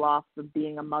pull off the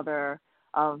being a mother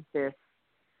of this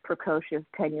precocious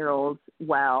 10-year-old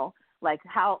well?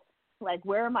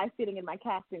 Where am I fitting in my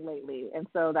casting lately? And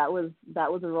so that was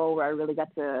a role where I really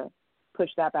got to push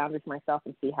that boundary for myself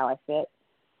and see how I fit.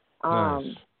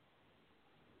 Nice.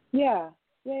 Yeah.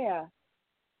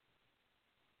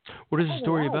 What is the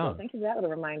story about? Thank you for that little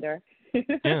reminder.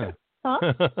 Yeah.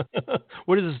 Huh?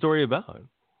 What is the story about?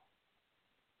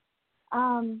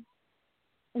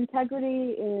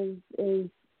 Integrity is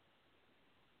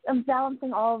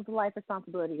balancing all of the life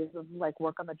responsibilities of like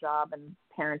work on the job and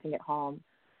parenting at home,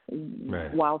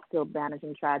 right, while still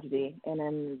managing tragedy. And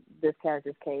in this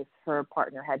character's case, her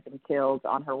partner had been killed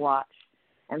on her watch,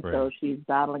 and so she's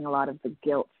battling a lot of the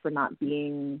guilt for not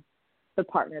being the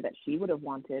partner that she would have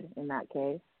wanted in that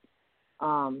case,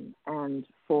 and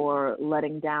for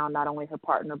letting down not only her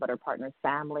partner but her partner's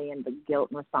family, and the guilt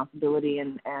and responsibility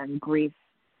and grief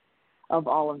of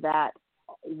all of that,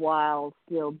 while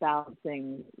still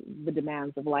balancing the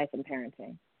demands of life and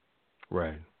parenting.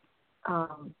 Right.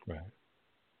 Right.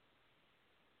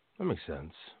 That makes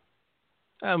sense.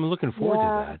 I'm looking forward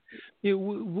to that.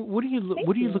 What are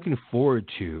you looking forward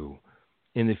to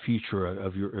in the future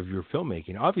of your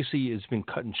filmmaking? Obviously, it's been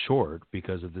cutting short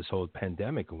because of this whole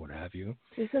pandemic and what have you.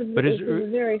 This is a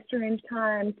very strange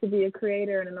time to be a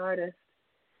creator and an artist.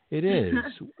 It is,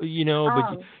 but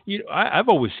I've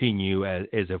always seen you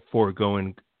as a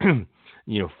foregoing,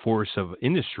 force of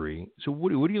industry. So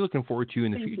what are you looking forward to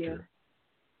in the future?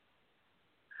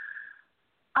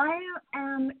 I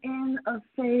am in a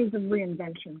phase of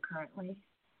reinvention currently.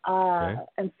 Okay.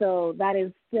 And so that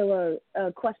is still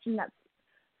a question that's,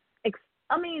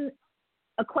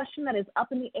 a question that is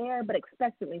up in the air, but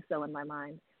expectantly so in my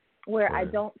mind, where Right.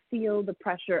 I don't feel the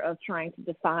pressure of trying to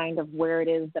define of where it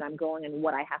is that I'm going and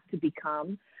what I have to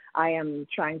become. I am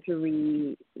trying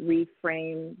to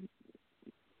reframe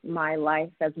my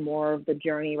life as more of the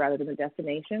journey rather than the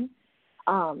destination.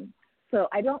 So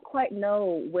I don't quite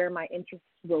know where my interests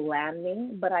will land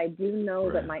me, but I do know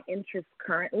Right. that my interests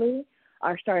currently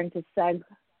are starting to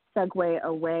segue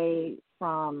away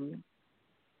from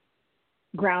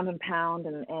ground and pound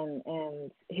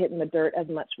and hitting the dirt as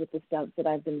much with the stunts that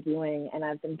I've been doing. And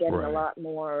I've been getting Right. a lot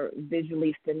more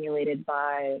visually stimulated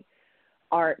by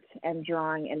art and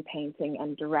drawing and painting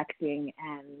and directing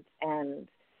and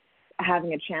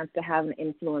having a chance to have an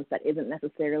influence that isn't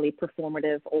necessarily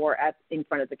performative or in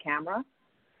front of the camera.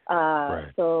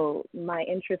 Right. So my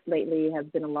interest lately has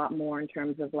been a lot more in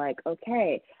terms of like,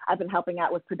 okay, I've been helping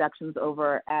out with productions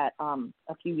over at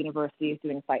a few universities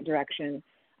doing fight direction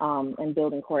and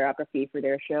building choreography for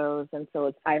their shows. And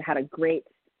so I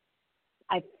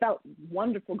felt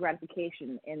wonderful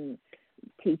gratification in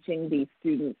teaching these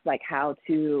students like how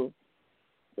to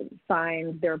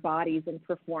find their bodies in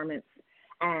performance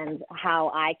and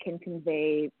how I can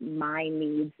convey my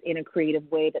needs in a creative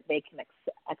way that they can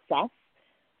access,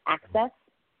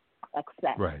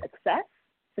 success,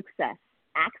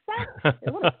 access.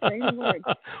 What a strange word.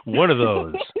 One of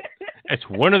those. It's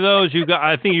one of those you got.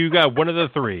 I think you got one of the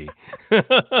three. What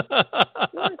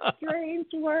a strange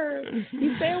word.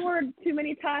 You say a word too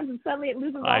many times and suddenly it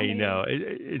loses all meaning. I know.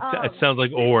 It sounds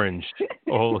like orange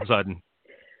all of a sudden.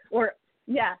 Or,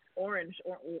 yeah, orange.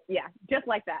 Or, yeah, just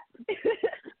like that.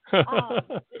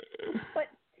 But,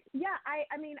 yeah, I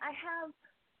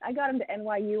got into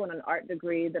NYU on an art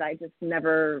degree that I just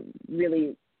never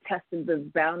really tested the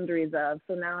boundaries of.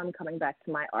 So now I'm coming back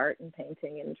to my art and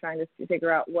painting and trying to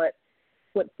figure out what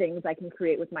things I can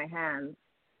create with my hands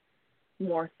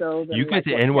more so than you get like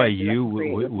to what NYU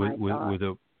with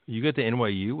a you get to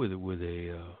NYU with a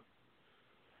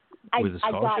scholarship?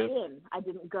 I got in. I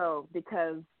didn't go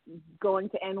because going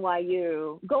to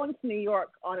New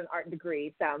York on an art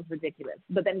degree sounds ridiculous.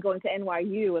 But then going to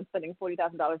NYU and spending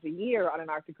 $40,000 a year on an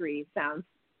art degree sounds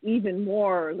even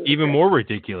more ludicrous. Even more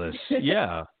ridiculous.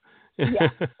 Yeah. Yeah.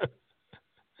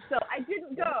 So I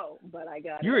didn't go, but I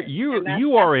got in.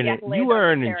 You are an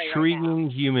intriguing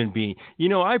human being. You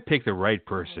know, I picked the right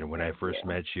person when I first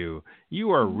met you.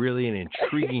 You are really an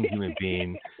intriguing human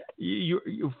being.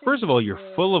 You first of all, you're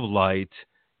full of light.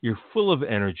 You're full of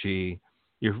energy.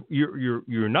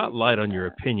 You're not light on your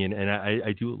opinion, and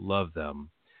I do love them.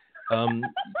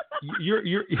 You're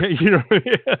you know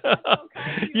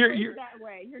you're that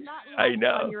way. You're not light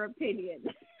on your opinion.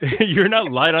 You're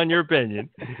not light on your opinion,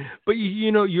 but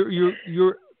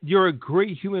you're a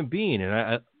great human being, and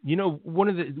I one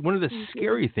of the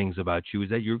scary things about you is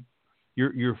that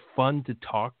you're fun to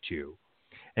talk to,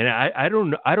 and I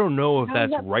don't know if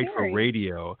that's right for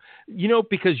radio,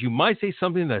 because you might say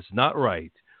something that's not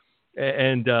right.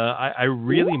 And I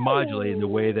really modulate in the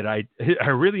way that I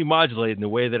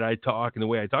talk and the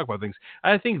way I talk about things.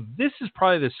 I think this is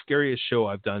probably the scariest show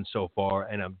I've done so far,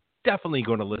 and I'm definitely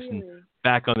going to listen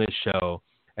back on this show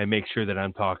and make sure that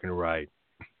I'm talking right.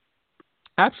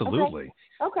 Absolutely.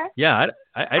 Okay. Yeah,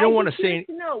 I don't want to say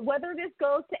to know whether this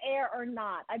goes to air or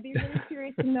not. I'd be really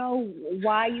curious to know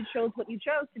why you chose what you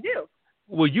chose to do.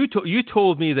 Well, you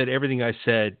told me that everything I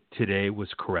said today was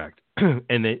correct,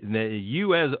 and that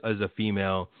you as a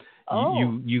female,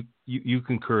 you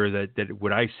concur that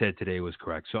what I said today was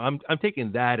correct. So I'm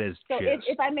taking that as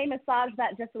if I may massage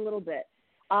that just a little bit,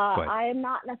 I am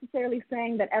not necessarily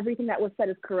saying that everything that was said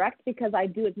is correct, because I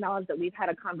do acknowledge that we've had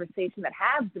a conversation that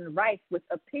has been rife with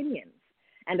opinions,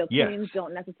 and opinions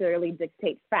don't necessarily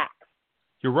dictate facts.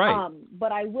 You're right.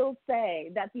 But I will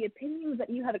say that the opinions that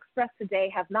you have expressed today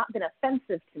have not been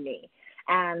offensive to me.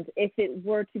 And if it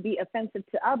were to be offensive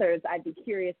to others, I'd be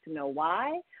curious to know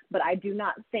why. But I do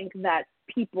not think that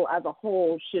people as a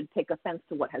whole should take offense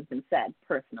to what has been said,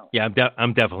 personally. Yeah,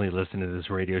 I'm definitely listening to this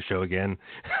radio show again.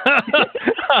 I'm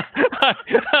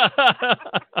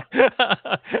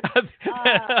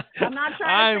not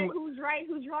trying to say who's right,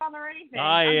 who's wrong, or anything.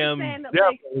 I am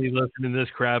definitely listening to this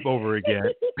crap over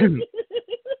again.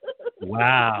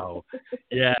 Wow.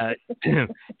 Yeah.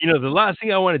 The last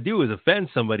thing I want to do is offend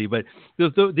somebody, but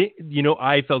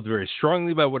I felt very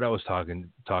strongly about what I was talking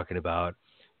about.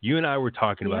 You and I were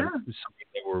talking about something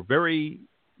that were very,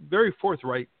 very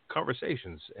forthright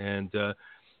conversations, and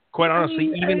quite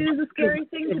honestly, it is a scary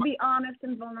thing to be honest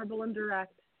and vulnerable and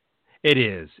direct. It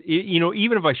is.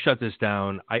 Even if I shut this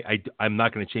down, I'm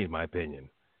not going to change my opinion.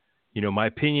 My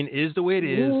opinion is the way it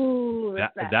is. Ooh,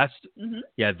 That's mm-hmm.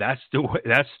 yeah, that's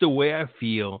the way I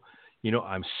feel.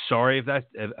 I'm sorry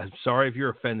I'm sorry if you're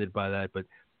offended by that, but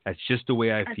that's just the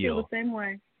way I feel. I feel the same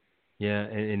way. Yeah,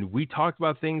 and we talked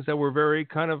about things that were very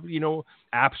kind of,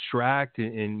 abstract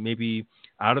and maybe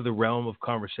out of the realm of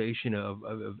conversation of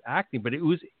acting, but it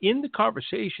was in the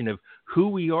conversation of who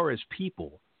we are as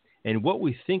people and what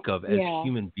we think of as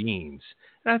human beings.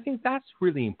 And I think that's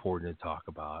really important to talk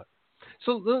about.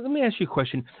 So let me ask you a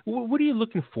question. What are you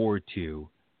looking forward to?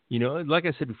 Like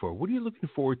I said before, what are you looking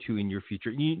forward to in your future?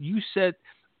 You said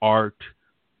art.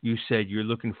 You said you're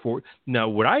looking forward. Now,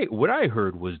 what I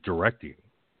heard was directing.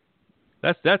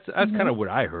 That's mm-hmm. kind of what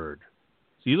I heard.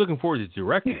 So you're looking forward to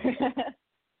directing?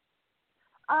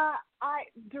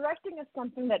 Directing is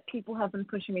something that people have been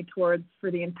pushing me towards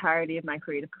for the entirety of my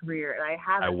creative career, and I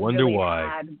haven't. I wonder really why.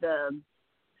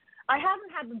 I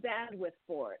haven't had the bandwidth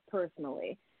for it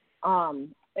personally.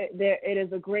 It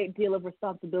is a great deal of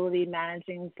responsibility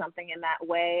managing something in that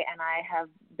way, and I have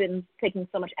been taking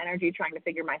so much energy trying to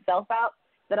figure myself out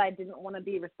that I didn't want to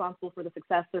be responsible for the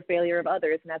success or failure of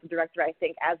others. And as a director, I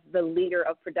think as the leader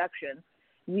of production,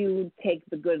 you take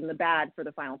the good and the bad for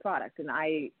the final product. And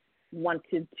I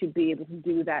wanted to be able to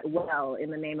do that well in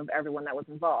the name of everyone that was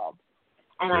involved.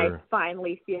 And sure. I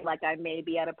finally feel like I may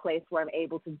be at a place where I'm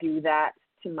able to do that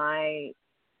to my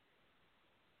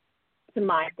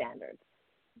standards.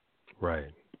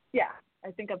 Right. Yeah,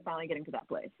 I think I'm finally getting to that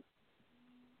place.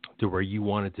 To where you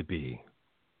want it to be.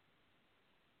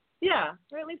 Yeah,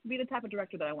 or at least be the type of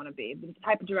director that I want to be, the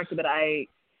type of director that I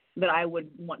would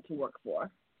want to work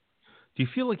for. Do you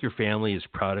feel like your family is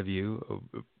proud of you,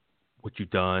 of what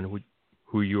you've done,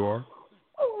 who you are?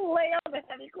 Oh, lay on the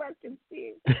heavy question,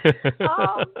 Steve.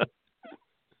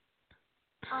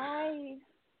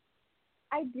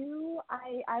 I do.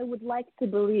 I would like to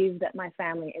believe that my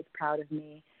family is proud of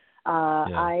me.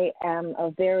 I am a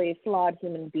very flawed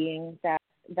human being that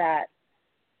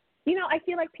I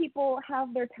feel like people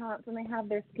have their talents and they have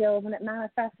their skills, and it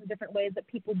manifests in different ways that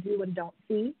people do and don't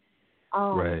see.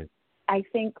 Right. I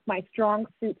think my strong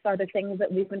suits are the things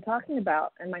that we've been talking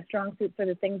about, and my strong suits are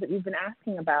the things that you've been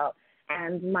asking about.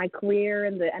 And my career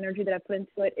and the energy that I put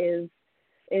into it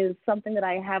is something that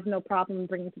I have no problem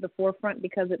bringing to the forefront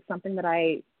because it's something that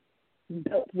I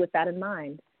built with that in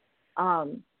mind.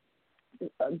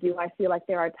 Do I feel like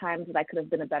there are times that I could have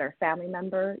been a better family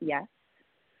member? Yes.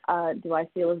 Do I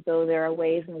feel as though there are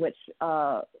ways in which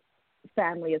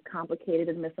family is complicated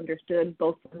and misunderstood,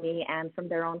 both from me and from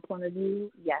their own point of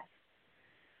view? Yes.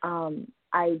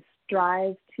 I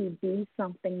strive to be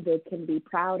something they can be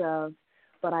proud of,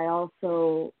 but I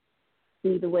also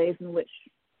see the ways in which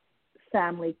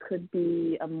family could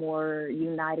be a more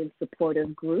united,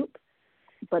 supportive group,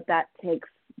 but that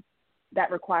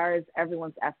requires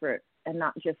everyone's effort and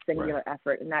not just singular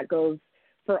effort, and that goes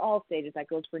for all stages. That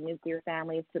goes for nuclear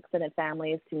families, to extended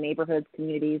families, to neighborhoods,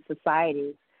 communities,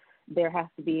 societies. There has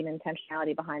to be an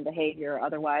intentionality behind behavior,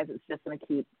 otherwise it's just going to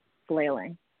keep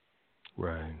flailing.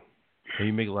 Right. Well,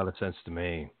 you make a lot of sense to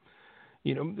me.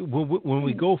 When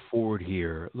we go forward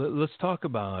here, let's talk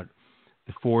about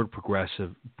the forward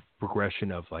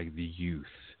progression of like the youth.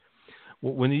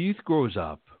 When the youth grows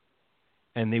up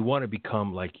and they want to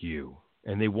become like you,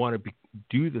 and they want to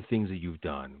do the things that you've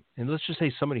done, and let's just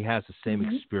say somebody has the same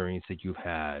experience that you've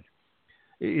had,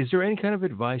 is there any kind of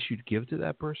advice you'd give to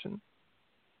that person?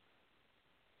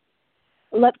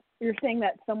 You're saying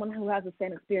that someone who has the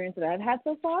same experience that I've had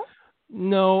so far?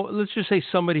 No, let's just say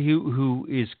somebody who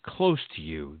is close to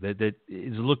you, that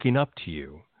is looking up to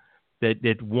you,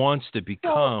 that wants to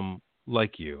become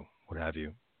like you, what have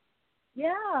you.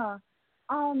 Yeah.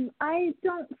 I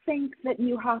don't think that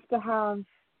you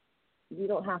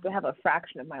don't have to have a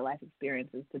fraction of my life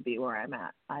experiences to be where I'm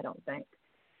at, I don't think.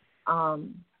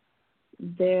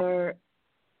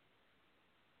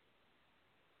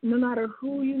 No matter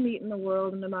who you meet in the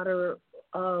world, no matter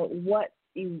what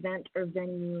event or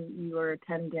venue you are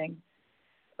attending,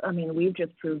 I mean, we've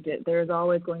just proved it. There's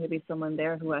always going to be someone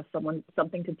there who has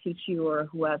something to teach you or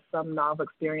who has some novel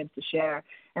experience to share.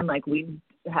 And like, we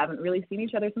haven't really seen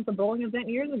each other since a bowling event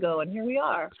years ago, and here we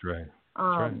are. That's right.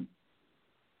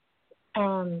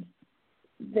 And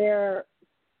the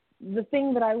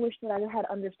thing that I wish that I had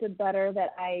understood better,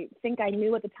 that I think I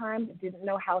knew at the time, but didn't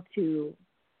know how to.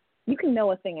 You can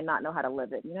know a thing and not know how to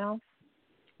live it,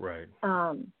 Right.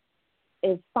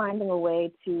 Is finding a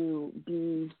way to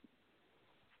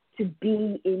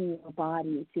be in your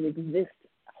body, to exist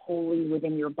wholly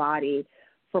within your body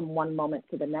from one moment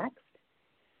to the next.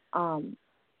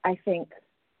 I think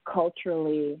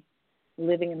culturally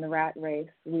living in the rat race.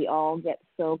 We all get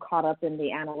so caught up in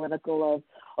the analytical of,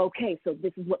 okay, so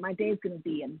this is what my day is going to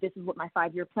be, and this is what my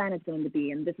 5-year plan is going to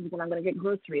be, and this is when I'm going to get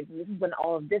groceries, and this is when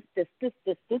all of this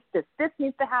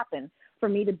needs to happen for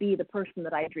me to be the person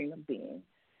that I dream of being,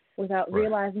 without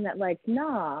realizing that, like,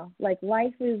 nah, like,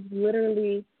 life is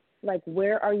literally, like,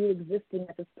 where are you existing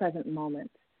at this present moment?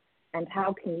 And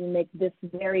how can you make this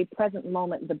very present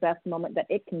moment the best moment that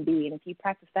it can be? And if you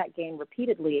practice that game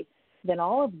repeatedly, then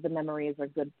all of the memories are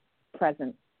good,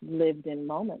 present, lived-in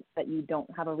moments that you don't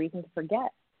have a reason to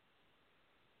forget.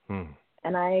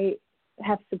 And I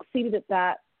have succeeded at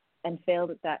that and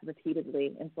failed at that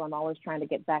repeatedly. And so I'm always trying to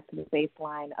get back to the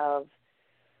baseline of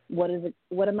what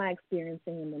am I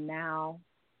experiencing in the now,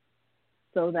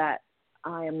 so that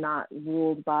I am not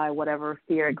ruled by whatever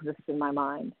fear exists in my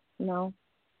mind, you know?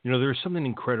 You know, there's something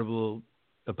incredible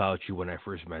about you when I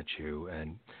first met you,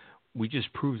 and we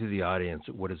just proved to the audience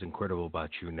what is incredible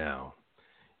about you now.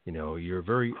 You know, you're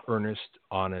very earnest,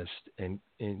 honest, and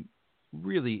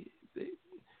really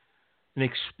an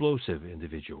explosive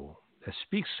individual that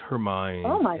speaks her mind.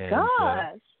 Oh my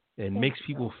gosh! And makes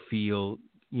people feel,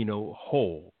 you know,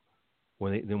 whole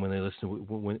when they listen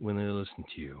when they listen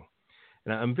to you.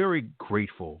 And I'm very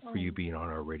grateful for you being on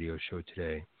our radio show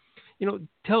today. You know,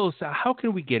 tell us, how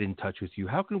can we get in touch with you?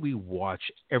 How can we watch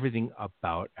everything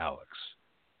about Alex?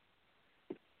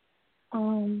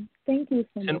 Thank you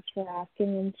so much for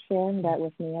asking and sharing that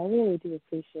with me. I really do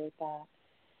appreciate that.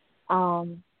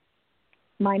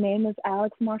 My name is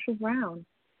Alex Marshall Brown.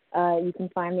 You can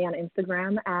find me on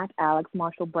Instagram at Alex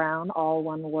Marshall Brown, all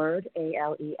one word,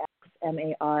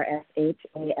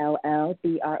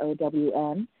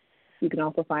 AlexMarshallBrown. You can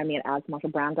also find me at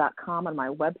alexmarshallbrown.com on my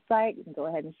website. You can go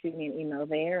ahead and shoot me an email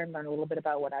there and learn a little bit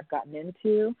about what I've gotten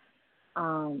into.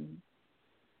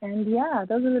 And yeah,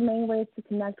 those are the main ways to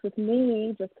connect with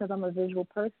me. Just because I'm a visual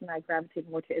person, I gravitate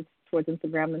more towards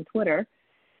Instagram than Twitter.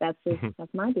 That's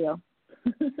my deal.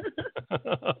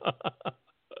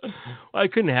 I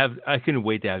couldn't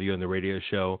wait to have you on the radio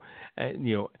show.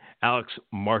 You know, Alex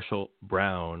Marshall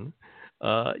Brown.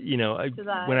 You know,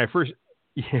 when I first.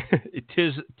 Yeah,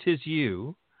 tis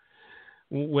you.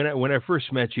 When I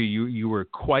first met you, you were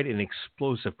quite an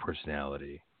explosive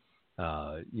personality.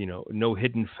 You know, no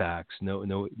hidden facts, no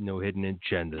hidden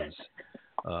agendas.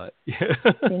 Thank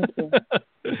you.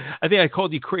 I think I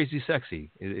called you crazy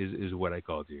sexy. Is what I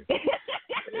called you.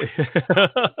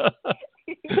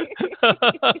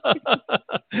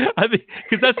 I think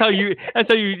because that's how you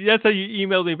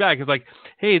emailed me back. It's like,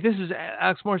 hey, this is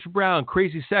Alex Marshall Brown,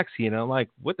 crazy sexy, and I'm like,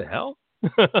 what the hell?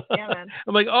 Yeah, man.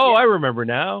 I'm like, oh, yeah. I remember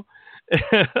now.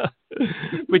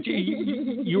 But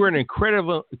you were an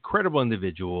incredible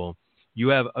individual. You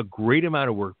have a great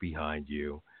amount of work behind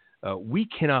you. We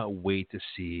cannot wait to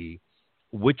see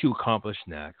what you accomplish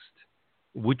next,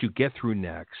 what you get through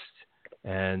next,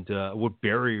 and what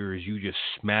barriers you just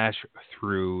smash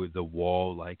through the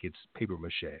wall like it's paper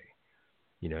mache.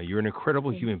 You know, you're an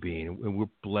incredible human being, and we're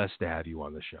blessed to have you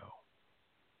on the show.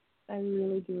 I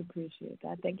really do appreciate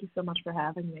that. Thank you so much for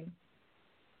having me.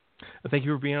 Thank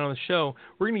you for being on the show.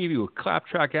 We're going to give you a clap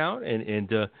track out,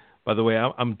 and by the way,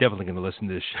 I'm definitely going to listen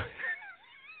to this show.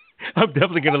 I'm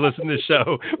definitely going to listen to the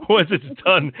show once it's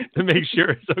done to make sure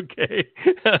it's okay.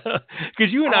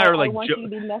 Because you and I are like... I want you to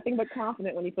be nothing but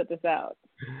confident when you put this out.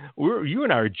 You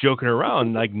and I are joking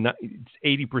around like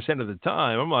 80% of the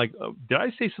time. I'm like, oh, did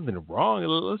I say something wrong?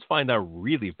 Let's find out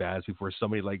really fast before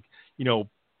somebody like, you know,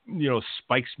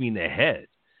 spikes me in the head.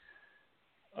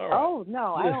 Right. Oh,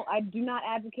 no, I do not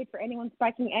advocate for anyone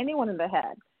spiking anyone in the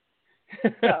head. So,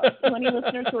 to any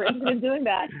listeners who are interested in doing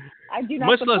that, I do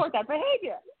not support that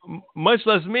behavior. Much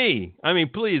less me. I mean,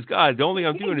 please, God, the only thing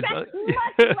I'm doing is... Much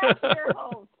less your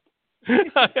host.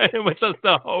 Much less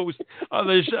the host of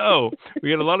the show.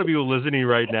 We got a lot of people listening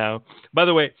right now. By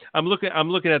the way, I'm looking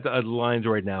at the lines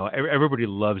right now. Everybody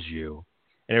loves you,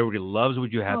 and everybody loves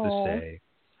what you have to say.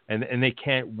 And they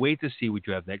can't wait to see what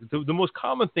you have next. The most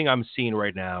common thing I'm seeing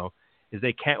right now is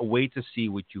they can't wait to see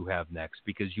what you have next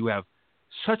because you have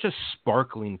such a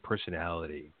sparkling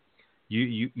personality.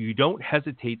 You don't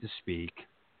hesitate to speak.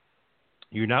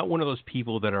 You're not one of those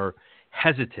people that are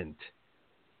hesitant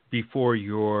before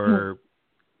you're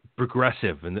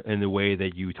progressive in the way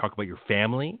that you talk about your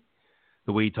family,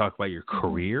 the way you talk about your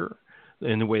career,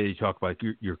 and the way that you talk about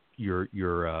your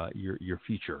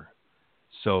future.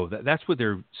 So that's what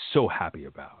they're so happy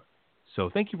about. So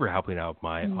thank you for helping out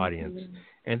my audience,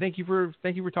 and thank you for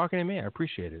talking to me. I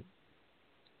appreciate it.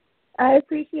 I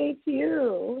appreciate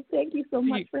you. Thank you so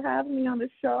much for having me on the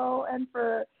show and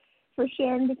for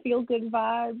sharing the feel good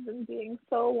vibes and being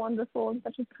so wonderful and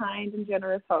such a kind and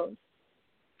generous host.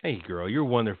 Hey, girl, you're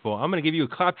wonderful. I'm going to give you a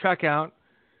clap track out.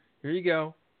 Here you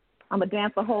go. I'm going to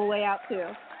dance the whole way out, too.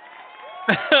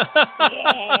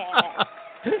 Yeah.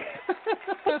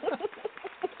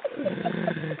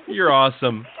 You're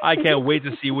awesome. I can't wait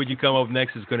to see what you come up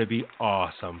next. It's going to be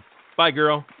awesome. Bye,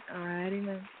 girl. All righty,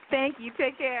 man. Thank you.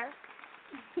 Take care.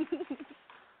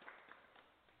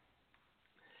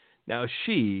 Now,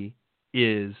 she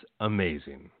is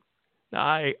amazing. Now,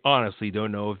 I honestly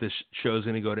don't know if this show is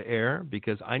going to go to air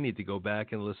because I need to go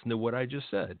back and listen to what I just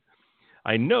said.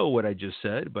 I know what I just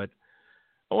said, but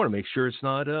I want to make sure it's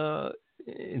not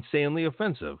insanely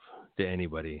offensive to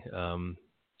anybody.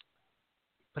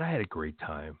 But I had a great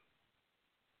time.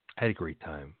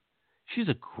 She's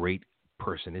a great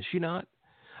person, is she not?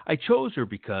 I chose her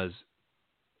because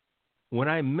when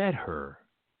I met her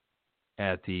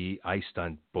at the Ice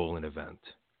Stunt Bowling event,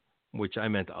 which I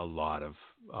meant a lot of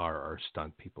our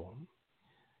stunt people,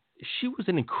 she was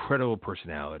an incredible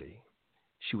personality.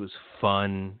 She was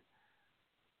fun,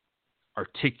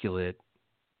 articulate,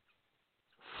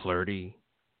 flirty.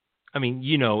 I mean,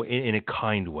 you know, in a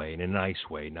kind way, in a nice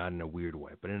way, not in a weird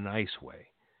way, but in a nice way.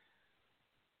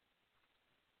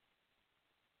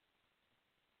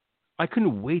 I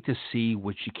couldn't wait to see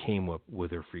what she came up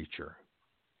with her feature.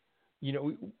 You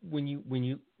know, when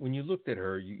you looked at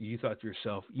her, you thought to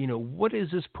yourself, you know, what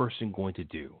is this person going to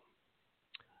do?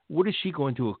 What is she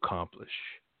going to accomplish?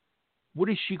 What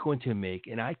is she going to make?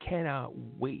 And I cannot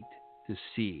wait to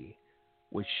see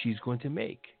what she's going to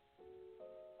make.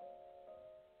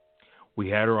 We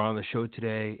had her on the show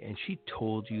today, and she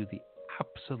told you the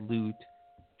absolute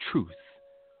truth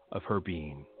of her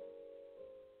being.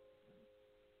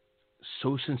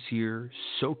 So sincere,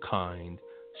 so kind,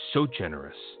 so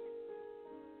generous.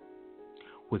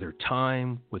 With her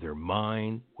time, with her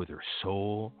mind, with her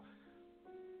soul.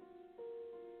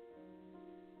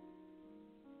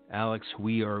 Alex,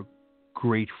 we are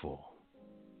grateful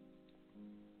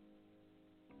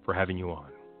for having you on.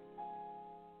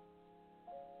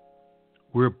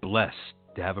 We're blessed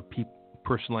to have a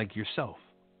person like yourself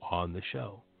on the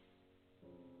show.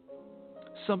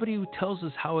 Somebody who tells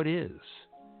us how it is,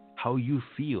 how you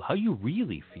feel, how you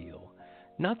really feel.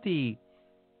 Not the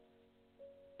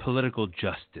political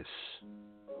justice,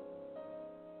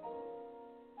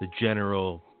 the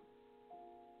general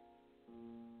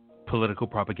political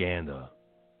propaganda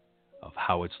of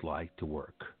how it's like to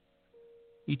work.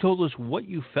 You told us what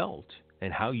you felt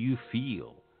and how you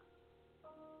feel.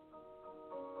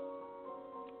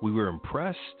 We were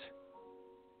impressed.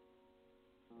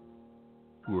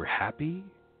 We were happy.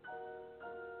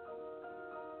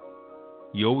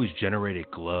 You always generate a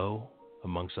glow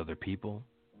amongst other people.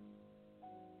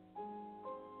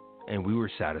 And we were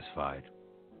satisfied.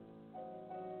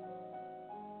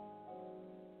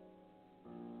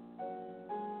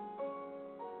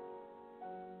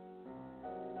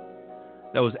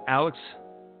 That was Alex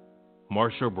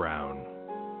Marshall Brown,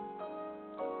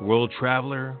 world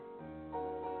traveler,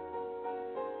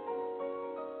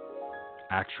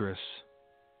 actress,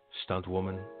 stunt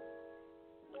woman,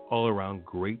 all around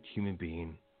great human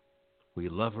being. We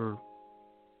love her.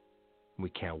 We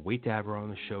can't wait to have her on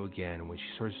the show again when she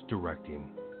starts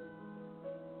directing.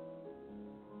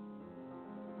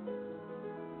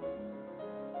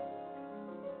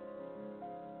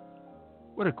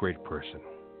 What a great person.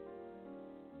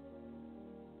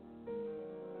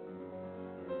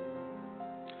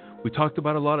 We talked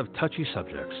about a lot of touchy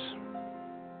subjects.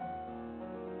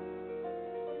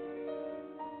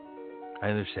 I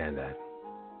understand that.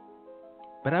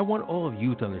 But I want all of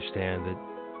you to understand that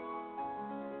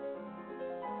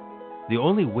the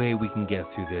only way we can get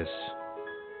through this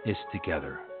is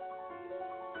together,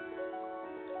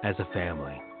 as a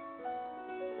family,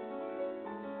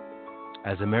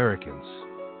 as Americans.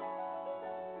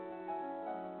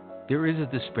 There is a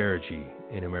disparity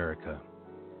in America.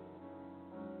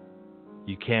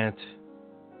 You can't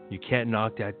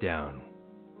knock that down.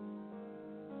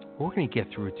 We're going to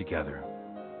get through it together.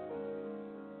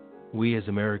 We as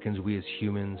Americans, we as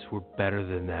humans, we're better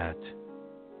than that.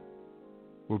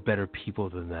 We're better people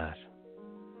than that.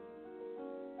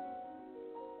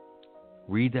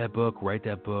 Read that book, write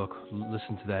that book,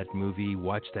 listen to that movie,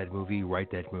 watch that movie,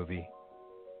 write that movie.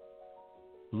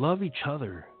 Love each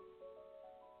other.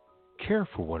 Care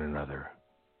for one another.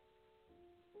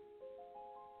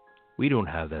 We don't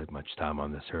have that much time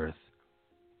on this earth.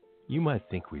 You might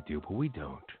think we do, but we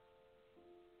don't.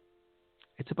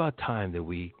 It's about time that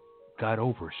we got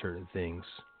over certain things.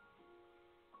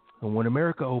 And when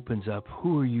America opens up,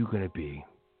 who are you going to be?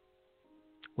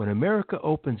 When America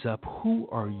opens up, who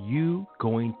are you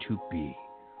going to be?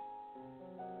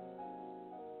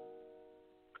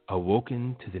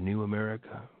 awoken to the new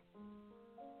America,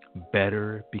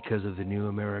 better because of the new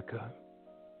America,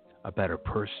 a better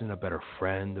person, a better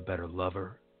friend, a better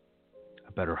lover,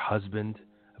 a better husband,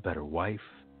 a better wife,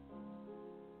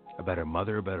 a better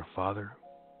mother, a better father.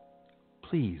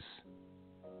 Please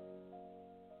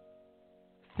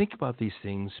think about these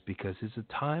things, because it's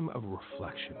a time of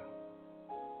reflection.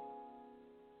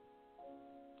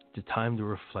 It's a time to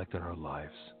reflect on our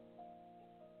lives.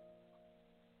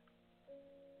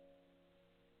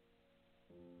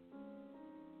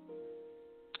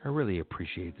 I really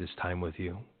appreciate this time with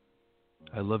you.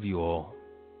 I love you all.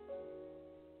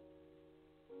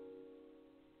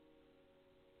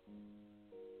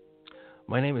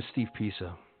 My name is Steve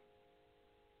Pisa.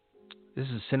 This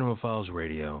is Cinema Files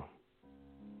Radio.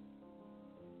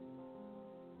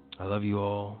 I love you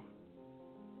all.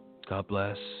 God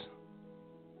bless.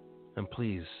 And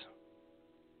please,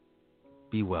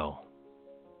 be well.